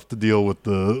Picard off to deal with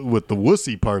the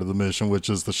wussy part of the mission, which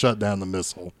is to shut down the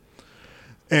missile.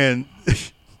 And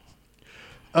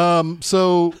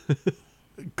so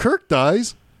Kirk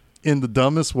dies in the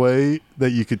dumbest way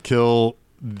that you could kill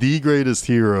the greatest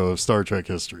hero of Star Trek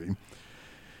history.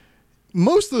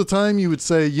 Most of the time you would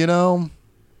say,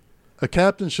 a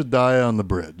captain should die on the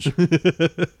bridge.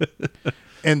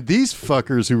 And these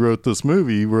fuckers who wrote this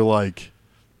movie were like,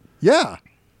 yeah,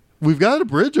 we've got a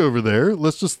bridge over there.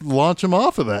 Let's just launch him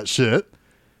off of that shit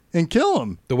and kill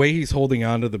him. The way he's holding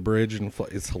onto the bridge and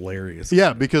is hilarious.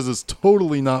 Yeah, because it's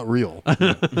totally not real.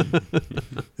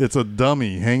 It's a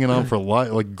dummy hanging on for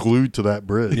life, like glued to that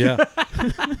bridge. Yeah.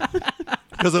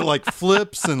 Because it like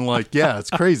flips and it's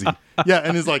crazy. Yeah,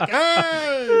 and it's like,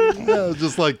 hey! Yeah,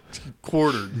 just like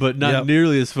quartered. But not Yep.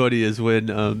 nearly as funny as when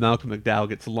Malcolm McDowell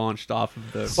gets launched off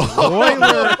of the.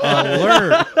 Spoiler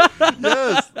alert.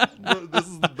 Yes, this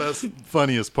is the best,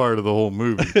 funniest part of the whole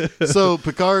movie. So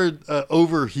Picard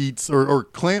overheats or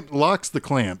locks the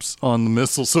clamps on the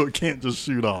missile so it can't just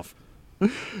shoot off.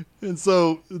 And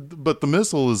so, but the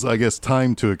missile is, I guess,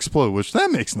 timed to explode, which that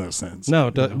makes no sense.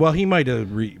 No, well, he might have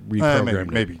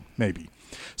reprogrammed it. Maybe.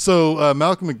 So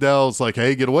Malcolm McDowell's like,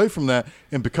 hey, get away from that.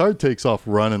 And Picard takes off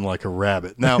running like a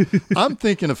rabbit. Now, I'm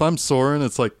thinking if I'm Soren,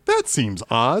 it's like, that seems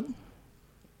odd.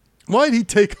 Why'd he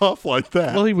take off like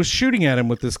that? Well, he was shooting at him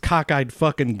with this cockeyed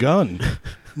fucking gun.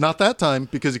 Not that time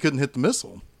because he couldn't hit the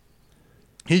missile.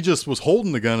 He just was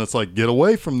holding the gun. It's like, get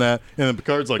away from that. And then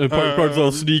Picard's like, Picard's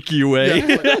all sneaky away.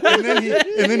 Yeah,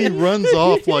 and then he runs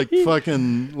off like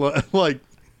fucking like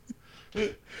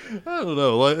I don't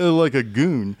know, like a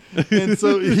goon. And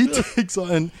so he takes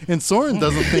on, and Soren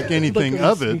doesn't think anything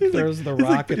of it, He throws the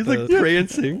rock at He's the... like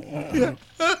prancing.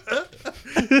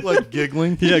 like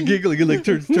giggling. Yeah, giggling and like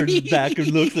turns his back and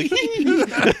looks like.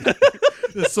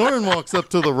 And Soren walks up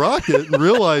to the rocket and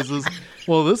realizes,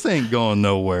 well, this ain't going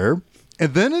nowhere.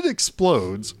 And then it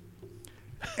explodes,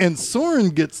 and Soren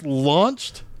gets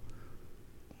launched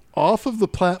off of the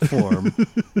platform.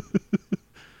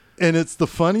 And it's the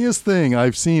funniest thing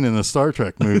I've seen in a Star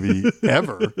Trek movie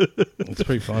ever. It's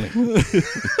pretty funny.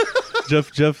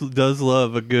 Jeff does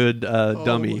love a good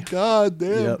dummy. Oh, God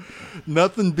damn. Yep.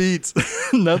 Nothing beats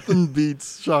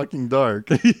Shocking Dark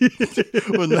when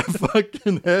that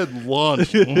fucking head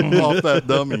launched off that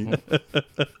dummy.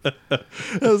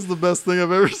 That's the best thing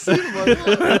I've ever seen in my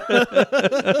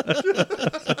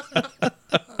life.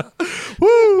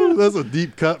 Woo! That's a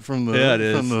deep cut from the Yeah, it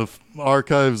is. from the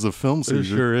archives of Film It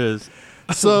Seizure. sure is.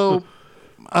 So,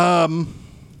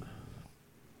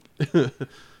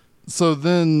 so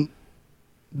then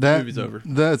that Movie's over.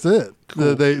 That's it.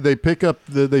 Cool. They pick up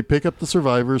the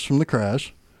survivors from the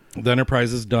crash. The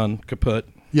Enterprise is done. Kaput.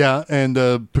 Yeah, and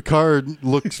Picard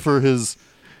looks for his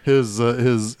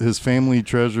family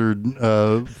treasured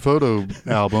photo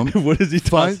album. What does he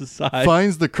toss aside?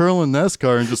 Finds the Kurlan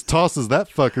Neskar and just tosses that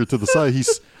fucker to the side.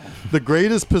 He's the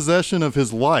greatest possession of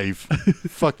his life.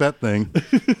 Fuck that thing.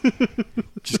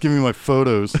 Just give me my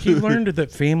photos. He learned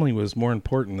that family was more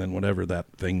important than whatever that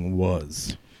thing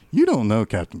was. You don't know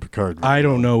Captain Picard. I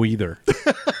don't know either.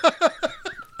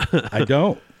 I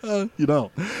don't. You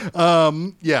don't.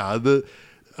 Yeah.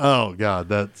 Oh God,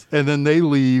 that's and then they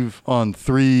leave on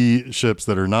 3 ships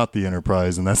that are not the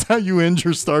Enterprise, and that's how you end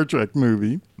your Star Trek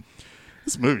movie.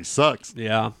 This movie sucks.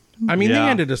 Yeah. I mean, Yeah. they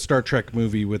ended a Star Trek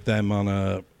movie with them on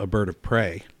a bird of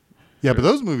prey. Yeah, but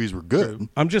those movies were good.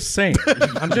 I'm just saying.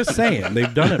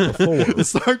 They've done it before.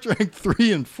 Star Trek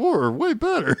 3 and 4 are way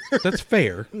better. That's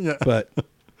fair. Yeah. But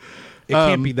it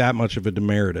can't be that much of a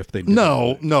demerit if they did.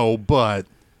 No, but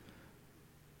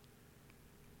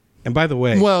And by the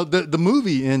way, well, the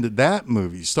movie ended. That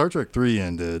movie, Star Trek 3,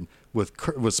 ended with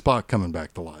Spock coming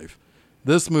back to life.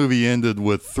 This movie ended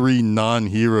with 3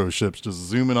 non-hero ships just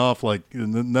zooming off like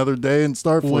another day in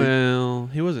Starfleet. Well,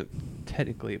 he wasn't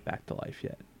technically back to life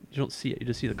yet. You don't see it. You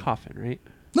just see the coffin, right?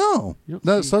 No, You don't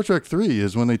that see- Star Trek 3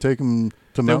 is when they take him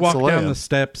to they Mount walk Seleia. down the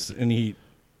steps and he,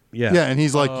 Yeah, and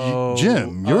he's like, Oh,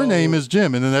 Jim, your oh. name is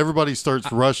Jim. And then everybody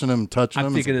starts rushing him, touching him.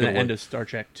 I'm It's thinking of like, the "Get end away." of Star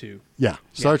Trek 2. Yeah,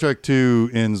 Star Trek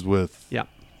 2 ends with, Yeah.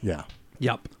 yeah,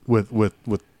 Yep. with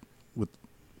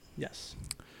Yes.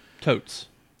 Totes.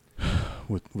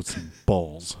 with some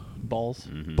balls. Balls.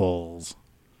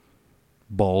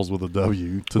 Balls with a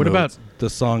W. What know about it's- the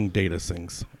song Data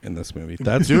sings in this movie?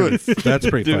 That's Do it. That's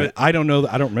pretty Do funny. it. I don't know.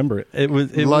 I don't remember it. It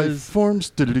was. It life was. forms?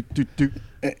 Do-do-do-do-do.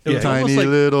 It was Tiny almost like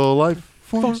little life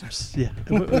forms? forms. Yeah.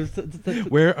 It was-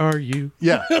 Where are you?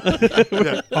 Yeah.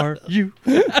 Yeah. are you?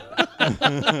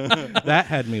 That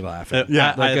had me laughing.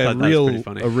 Yeah. like I a thought that was real, pretty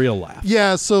funny. a real laugh.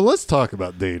 Yeah, so let's talk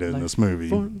about Data in this movie.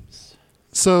 Forms.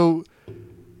 So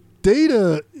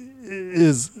Data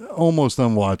is almost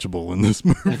unwatchable in this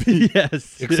movie.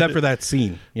 Yes. Except for that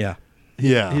scene. Yeah.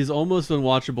 Yeah. He's almost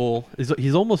unwatchable.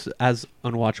 He's almost as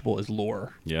unwatchable as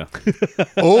Lore. Yeah.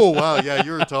 Oh, wow. Yeah,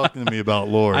 you were talking to me about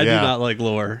Lore. I yeah. do not like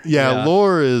Lore. Yeah,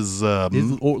 Lore is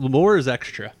Lore is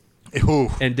extra, ooh,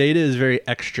 and Data is very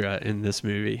extra in this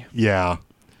movie. yeah.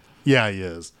 Yeah, he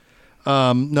is.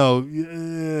 No,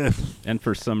 And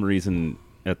for some reason,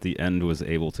 at the end, was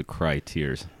able to cry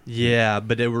tears. Yeah,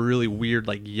 but they were really weird,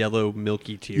 like yellow,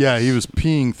 milky tears. yeah, he was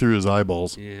peeing through his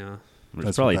eyeballs. Yeah, It's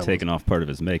That's probably what that taken off part of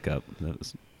his makeup. That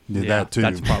was Did yeah, that too.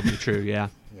 That's probably true. Yeah.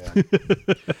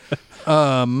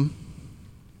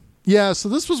 Yeah, so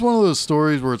this was one of those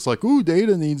stories where it's like, ooh,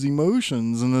 Data needs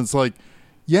emotions, and it's like,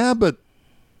 yeah, but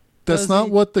that's Does not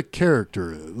he? what the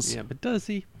character is. Yeah, but does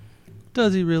he?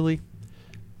 Does he really?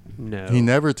 No. He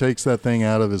never takes that thing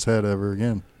out of his head ever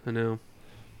again. I know.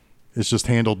 It's just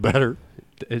handled better.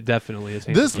 It definitely is.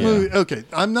 This Yeah. movie, okay,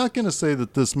 I'm not going to say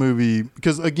that this movie,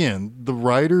 because again, the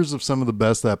writers of some of the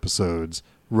best episodes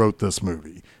wrote this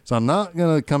movie. So I'm not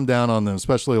going to come down on them,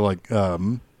 especially like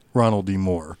Ronald D.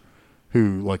 Moore,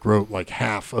 who like wrote like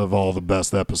half of all the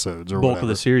best episodes or Bulk whatever. of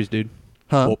the series, dude.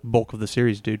 Huh? Bulk of the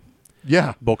series, dude.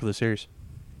 Yeah. Bulk of the series.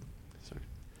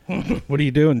 What are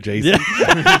you doing, Jason?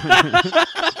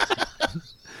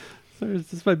 Sorry,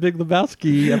 this is my Big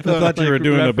Lebowski. I thought you were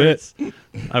doing a bit.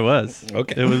 I was.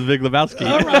 Okay. It was Big Lebowski.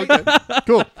 All right.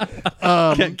 Cool.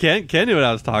 Ken knew what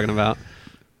I was talking about.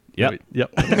 Yep.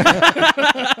 Yep.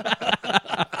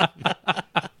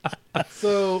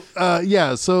 So,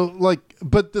 yeah, so like,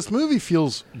 but this movie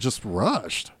feels just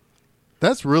rushed.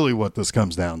 That's really what this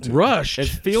comes down to. Rushed. It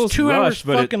feels It's 2 rushed, hours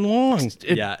but fucking long. it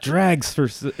Yeah. drags for.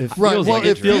 It feels Right, well, like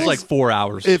it It feels feels- like 4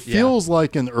 hours. It Yeah. feels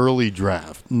like an early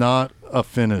draft, not a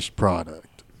finished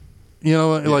product. You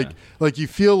know, like you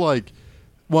feel like,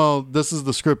 well, this is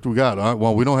the script we got.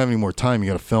 Well, we don't have any more time.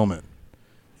 You got to film it.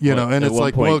 You Well, know, and at it's one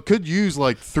like, point- well, it could use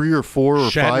like 3 or 4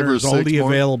 or 5 or Shatner's 6 only more.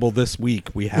 available this week.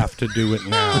 We have to do it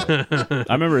now. I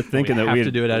remember thinking We that have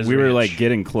to do it at his we were like ranch.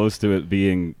 getting close to it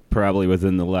being probably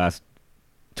within the last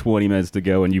 20 minutes to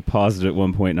go, and you paused it at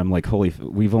one point, and I'm like,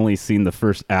 we've only seen the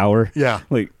first hour. Yeah,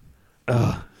 Like,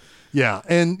 yeah,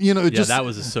 and you know, it Yeah, just that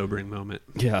was a sobering moment.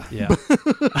 yeah. Yeah.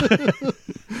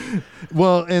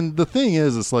 well, and the thing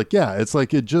is, it's like, yeah, it's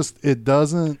like it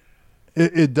doesn't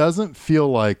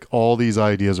feel like all these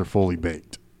ideas are fully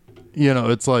baked. You know,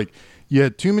 it's like you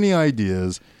had too many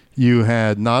ideas. You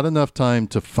had not enough time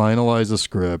to finalize a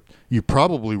script. You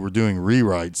probably were doing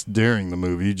rewrites during the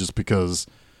movie just because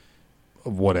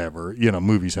of whatever. You know,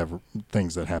 movies have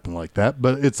things that happen like that.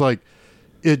 But it's like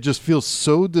it just feels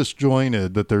so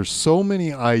disjointed that there's so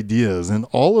many ideas and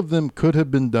all of them could have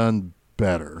been done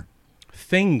better.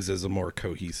 Things is a more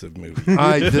cohesive movie.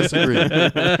 I disagree.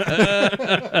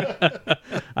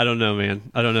 I don't know, man.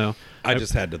 I don't know. I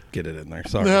just had to get it in there.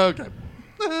 Sorry. Okay.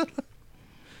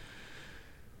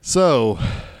 So,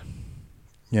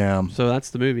 yeah. So that's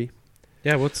the movie.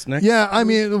 Yeah, what's next? Yeah, I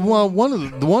mean, well, one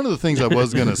of the things I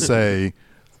was going to say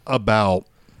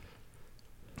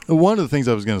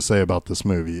about this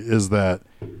movie is that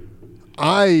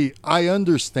I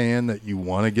understand that you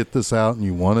want to get this out and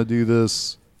you want to do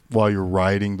this while you're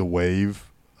riding the wave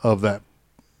of that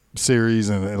series,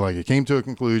 and like it came to a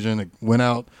conclusion, it went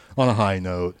out on a high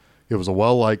note. It was a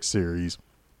well-liked series.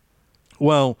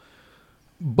 Well,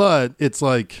 but it's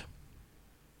like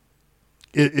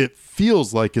it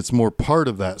feels like it's more part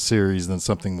of that series than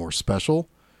something more special.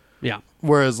 Yeah.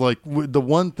 Whereas, like the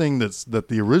one thing that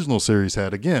the original series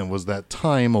had again was that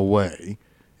time away,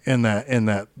 and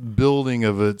that building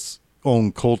of its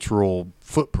own cultural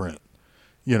footprint.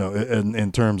 You know,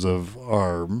 in terms of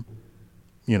our,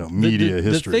 you know, media the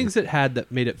history. The things it had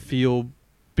that made it feel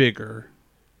bigger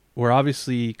were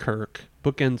obviously Kirk,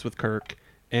 bookends with Kirk,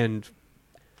 and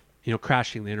you know,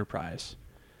 crashing the Enterprise.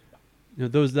 You know,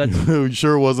 those that Who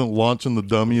sure wasn't launching the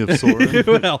dummy of Soren.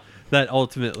 well, that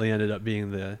ultimately ended up being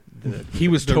the He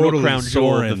was the real totally crown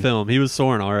jewel of Soren. the film. He was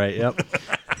Soren, all right. Yep.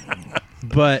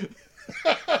 but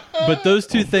those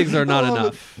two things are not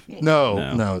enough.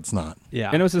 No, it's not. Yeah.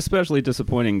 And it was especially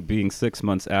disappointing being 6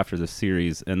 months after the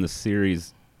series, and the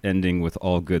series ending with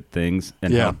All Good Things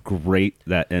and Yeah. how great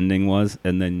that ending was,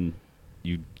 and then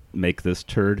you make this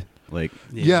turd. Like,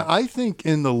 Yeah, I think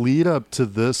in the lead up to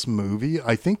this movie,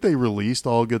 I think they released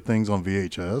All Good Things on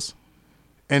VHS.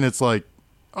 And it's like,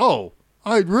 oh,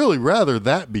 I'd really rather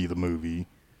that be the movie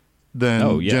than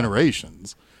Oh, yeah.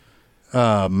 Generations.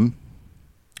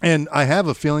 And I have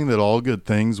a feeling that All Good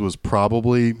Things was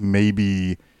probably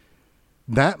maybe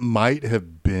that might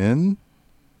have been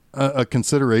a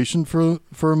consideration for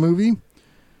a movie,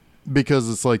 because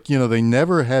it's like, you know, they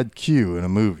never had Q in a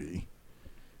movie,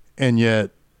 and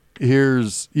yet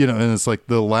here's, you know, and it's like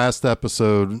the last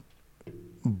episode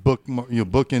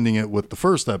bookending it with the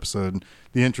first episode,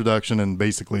 the introduction and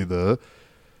basically the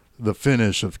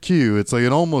finish of Q. It's like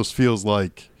it almost feels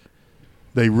like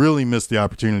they really missed the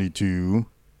opportunity to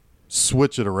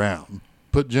switch it around,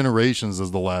 put Generations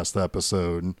as the last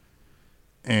episode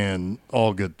and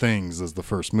All Good Things as the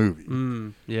first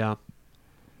movie. Yeah.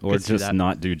 or Could see just that.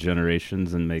 not do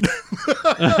Generations and make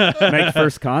make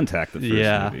First Contact the first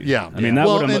Yeah. movie. Yeah. I mean, that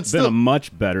Well, would have and been still- a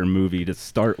much better movie to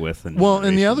start with. Than Well,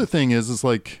 and the other Generations. thing is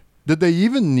like, did they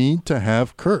even need to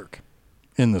have Kirk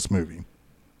in this movie?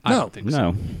 I No. don't think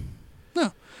so.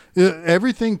 No. No.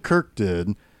 Everything Kirk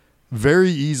did very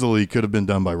easily could have been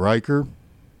done by Riker,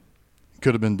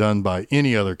 could have been done by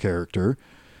any other character.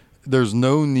 There's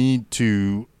no need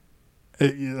to,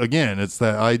 again, it's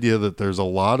that idea that there's a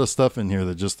lot of stuff in here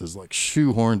that just is like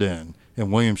shoehorned in,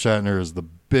 and William Shatner is the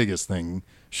biggest thing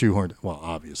shoehorned, well,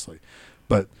 obviously,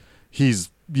 but he's,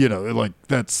 you know, like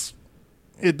that's,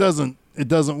 it doesn't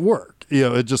work. You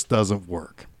know, it just doesn't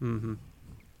work. Mm-hmm.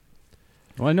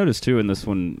 Well, I noticed too in this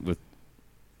one with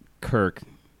Kirk,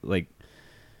 like,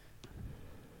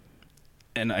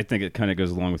 and I think it kind of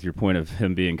goes along with your point of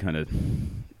him being kind of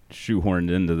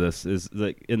shoehorned into this, is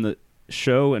like in the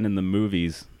show and in the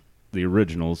movies, the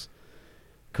originals,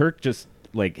 Kirk just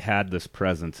like had this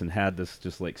presence and had this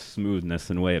just like smoothness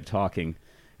and way of talking,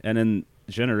 and in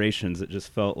Generations it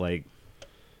just felt like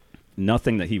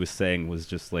nothing that he was saying was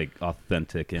just like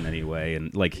authentic in any way,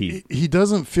 and like he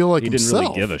doesn't feel like didn't himself.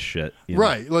 really give a shit, you know?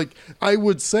 Right. Like, I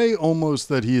would say almost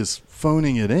that he is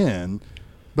phoning it in,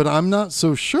 but I'm not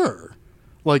so sure.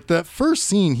 Like, that first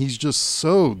scene, he's just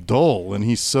so dull, and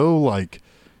he's so, like,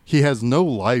 he has no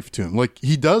life to him. Like,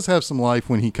 he does have some life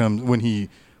when he comes, when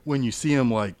you see him,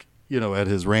 like, you know, at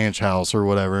his ranch house or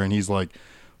whatever, and he's like,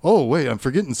 oh, wait, I'm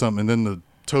forgetting something. And then the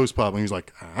toast pop, and he's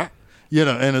like, ah. You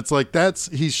know, and it's like,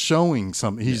 he's showing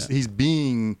something. He's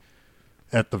being,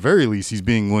 at the very least, he's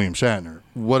being William Shatner.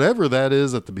 Whatever that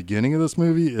is at the beginning of this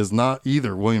movie is not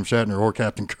either William Shatner or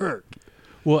Captain Kirk.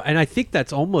 Well, and I think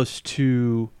that's almost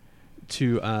to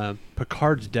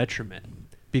Picard's detriment,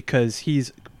 because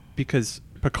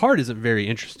Picard isn't very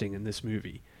interesting in this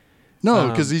movie. No,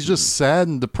 because he's just sad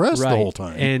and depressed the whole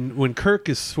time. And when Kirk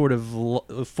is sort of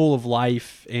full of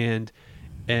life and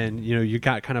you know, you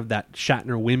got kind of that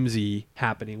Shatner whimsy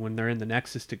happening when they're in the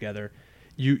Nexus together,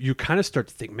 you kind of start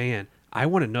to think, man, I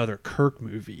want another Kirk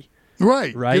movie.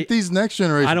 right. right? Get these next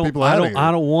generation I people out of here.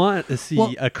 don't want to see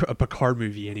Well- a Picard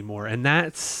movie anymore, and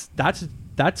that's not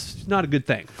a good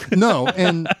thing. No,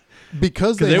 and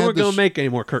because Because they had weren't to going to make any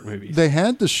more Kirk movies. they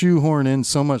had to shoehorn in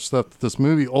so much stuff that this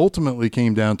movie ultimately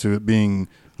came down to it being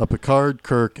a Picard,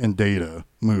 Kirk, and Data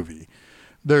movie.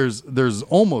 There's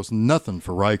almost nothing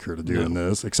for Riker to do in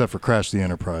this except for crash the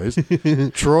Enterprise.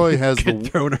 Troy has Get the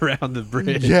thrown around the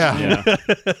bridge. yeah.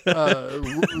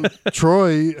 Yeah.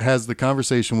 Troy has the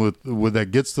conversation with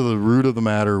that gets to the root of the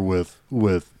matter with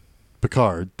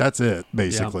Picard. That's it,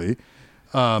 basically.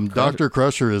 Dr.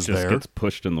 Crusher is Just there. gets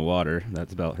pushed in the water.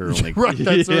 That's about her only Right,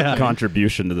 that's Yeah. it.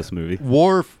 contribution to this movie.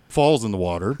 Worf falls in the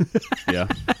water Yeah.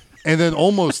 and then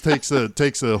almost takes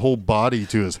a whole body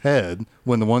to his head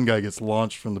when the one guy gets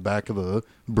launched from the back of the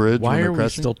bridge. when Why they're are we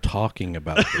crashing. still talking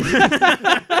about this?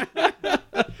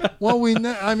 Well,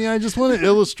 I just want to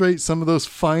illustrate some of those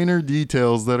finer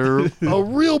details that are a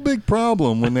real big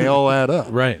problem when they all add up.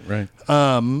 Right.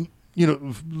 You know,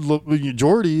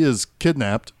 Geordi is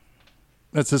kidnapped.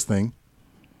 That's his thing.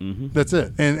 Mm-hmm. That's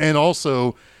it. And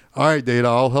also, all right, Data,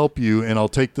 I'll help you, and I'll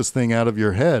take this thing out of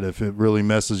your head if it really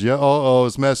messes you up. Oh,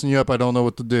 it's messing you up. I don't know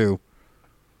what to do.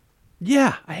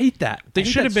 Yeah, I hate that. They I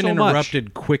hate should have that been so much.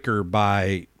 interrupted quicker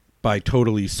by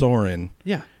Totally Soren.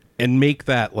 Yeah. And make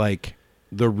that like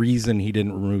the reason he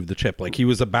didn't remove the chip. Like he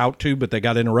was about to, but they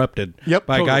got interrupted Yep,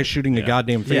 by a guy totally. shooting a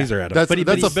goddamn phaser at him. That's But he-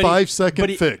 that's but a he- but he- 5-second but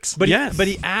he- fix. But Yes.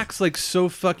 he acts like so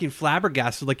fucking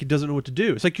flabbergasted, like he doesn't know what to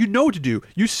do. It's like, you know what to do.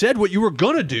 You said what you were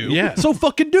gonna do. Yeah. So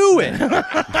fucking do it.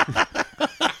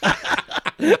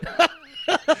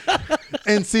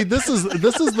 And see, this is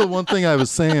the one thing I was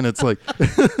saying. It's like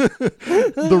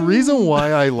the reason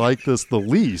why I like this the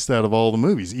least out of all the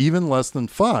movies, even less than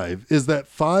 5, is that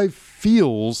 5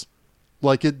 feels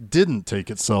like it didn't take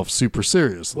itself super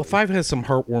seriously. Well, 5 has some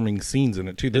heartwarming scenes in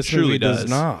it too. This truly movie does does.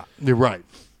 not. You're right.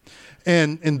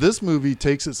 And this movie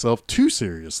takes itself too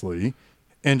seriously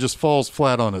and just falls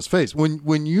flat on its face.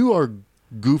 When you are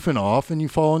goofing off and you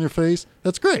fall on your face,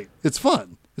 that's great. It's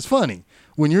fun. It's funny.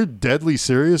 When you're deadly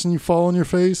serious and you fall on your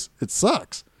face, it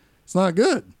sucks. It's not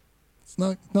good. It's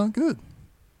not good.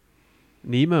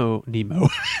 Nemo.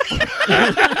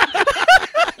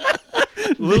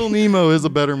 Little Nemo is a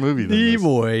better movie than this.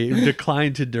 Nimoy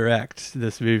declined to direct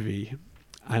this movie.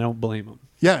 I don't blame him.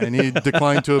 Yeah, and he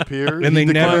declined to appear. And they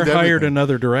He never declined hired everything.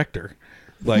 another director.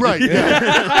 Like, Right.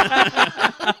 Yeah.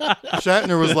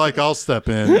 Shatner was like, "I'll step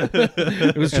in."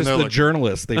 It was just they're the like-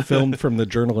 journalist. They filmed from the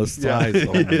journalist's eyes. the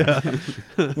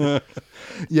whole time.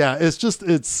 Yeah, it's just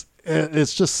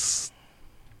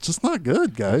not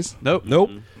good, guys. Nope.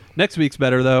 Next week's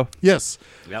better though. Yes.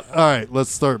 Yep. All right,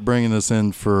 let's start bringing this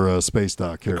in for Space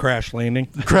Doc here. Crash landing.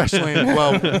 Crash landed.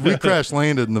 Well, we crash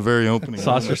landed in the very opening.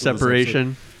 Saucer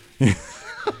separation.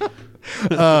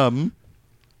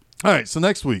 All right, so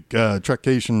next week,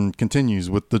 Trekcation continues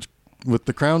with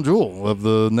the crown jewel of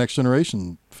the Next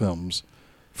Generation films,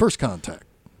 First Contact.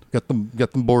 Got them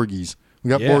Borgies. We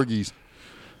got Yeah. Borgies.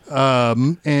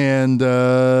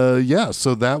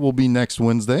 So that will be next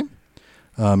Wednesday.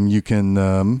 You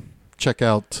can check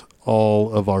out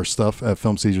all of our stuff at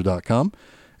filmseizure.com.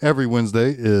 Every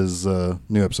Wednesday is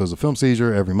new episodes of Film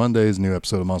Seizure. Every Monday is a new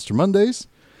episode of Monster Mondays.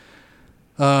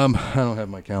 I don't have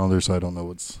my calendar, so I don't know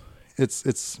what's.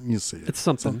 It's you see it. It's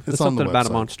something. It's It's on the something about a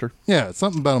website. monster. Yeah, it's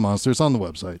something about a monster. It's on the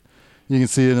website. You can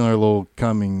see it in our little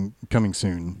coming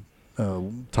soon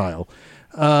tile.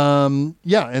 And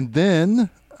then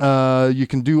you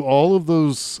can do all of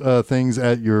those things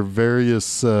at your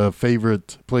various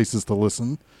favorite places to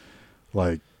listen,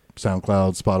 like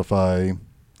SoundCloud, Spotify,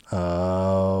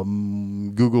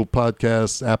 Google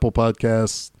Podcasts, Apple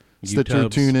Podcasts, Stitcher,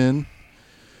 YouTubes. TuneIn,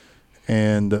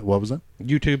 and what was that?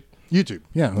 YouTube. YouTube.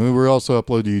 Yeah, we also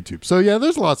upload to YouTube. So yeah,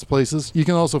 there's lots of places. You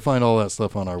can also find all that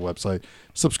stuff on our website.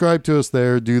 Subscribe to us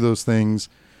there. Do those things.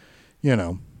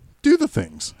 Do the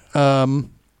things.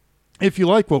 If you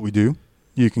like what we do,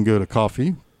 you can go to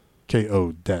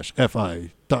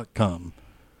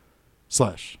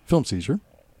ko-fi.com/film seizure.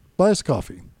 Buy us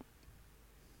coffee.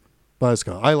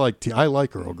 I like tea. I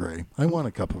like Earl Grey. I want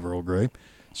a cup of Earl Grey.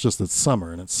 It's just it's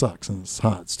summer and it sucks and it's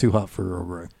hot. It's too hot for Earl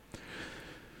Grey.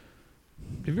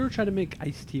 Have you ever tried to make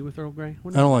iced tea with Earl Grey? I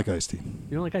don't like iced tea.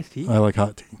 You don't like iced tea? I like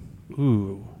hot tea.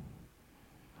 Ooh.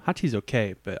 Hot tea's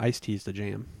okay, but iced tea's the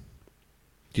jam.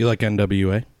 Do you like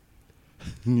NWA?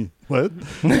 What?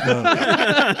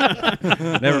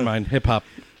 Never mind. Hip hop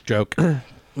joke.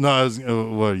 No, I was.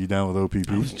 What are you down with OPP?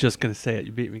 I was just going to say it.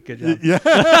 You beat me. Good job. Yeah.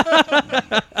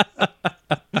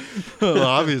 Well,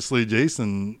 obviously,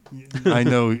 Jason. I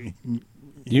know.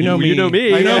 You know me. You know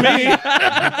me. I know me.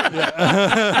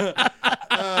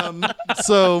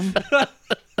 So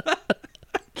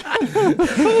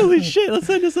Holy shit. Let's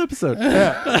end this episode.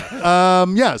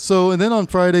 So and then on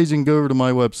Fridays you can go over to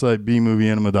my website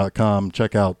bmovieanima.com,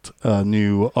 check out a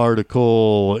new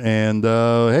article, and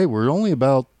hey, we're only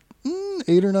about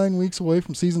 8 or 9 weeks away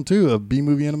from season 2 of B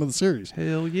Movie Anima the series.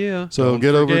 Hell yeah. So Don't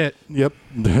get forget. over. Yep,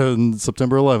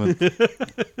 September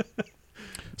 11th.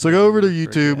 So go over to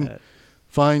YouTube, Forget.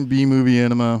 find B Movie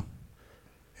Anima,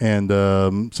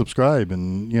 and subscribe,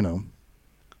 and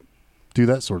do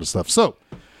that sort of stuff. So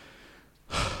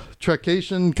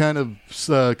Trekcation kind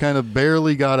of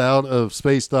barely got out of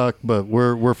Space Dock, but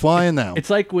we're flying now. It's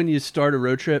like when you start a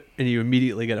road trip and you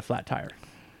immediately get a flat tire.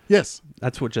 Yes.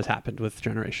 That's what just happened with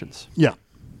Generations. Yeah.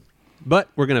 But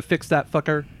we're going to fix that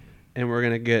fucker, and we're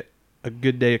going to get a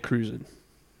good day of cruising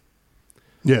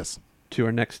Yes. to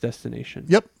our next destination.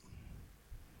 Yep.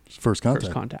 First contact.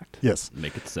 First contact. Yes.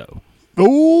 Make it so.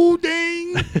 Oh,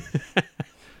 dang.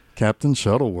 Captain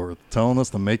Shuttleworth telling us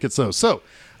to make it so. So,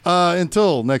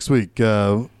 until next week,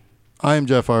 I am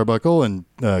Jeff Arbuckle, and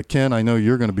Ken, I know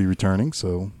you're going to be returning,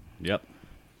 so Yep.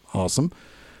 awesome.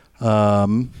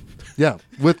 Yeah,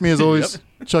 with me as always,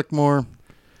 Chuck Moore.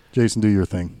 Jason, do your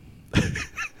thing.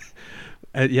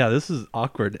 Yeah, this is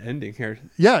awkward ending here.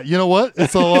 Yeah, you know what?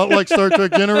 It's a lot like Star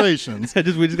Trek Generations. We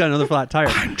just got another flat tire.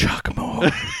 I'm Chuck Moore.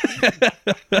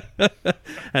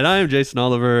 And I am Jason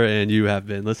Oliver, and you have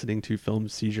been listening to Film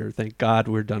Seizure. Thank God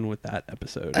we're done with that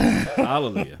episode.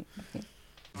 Hallelujah.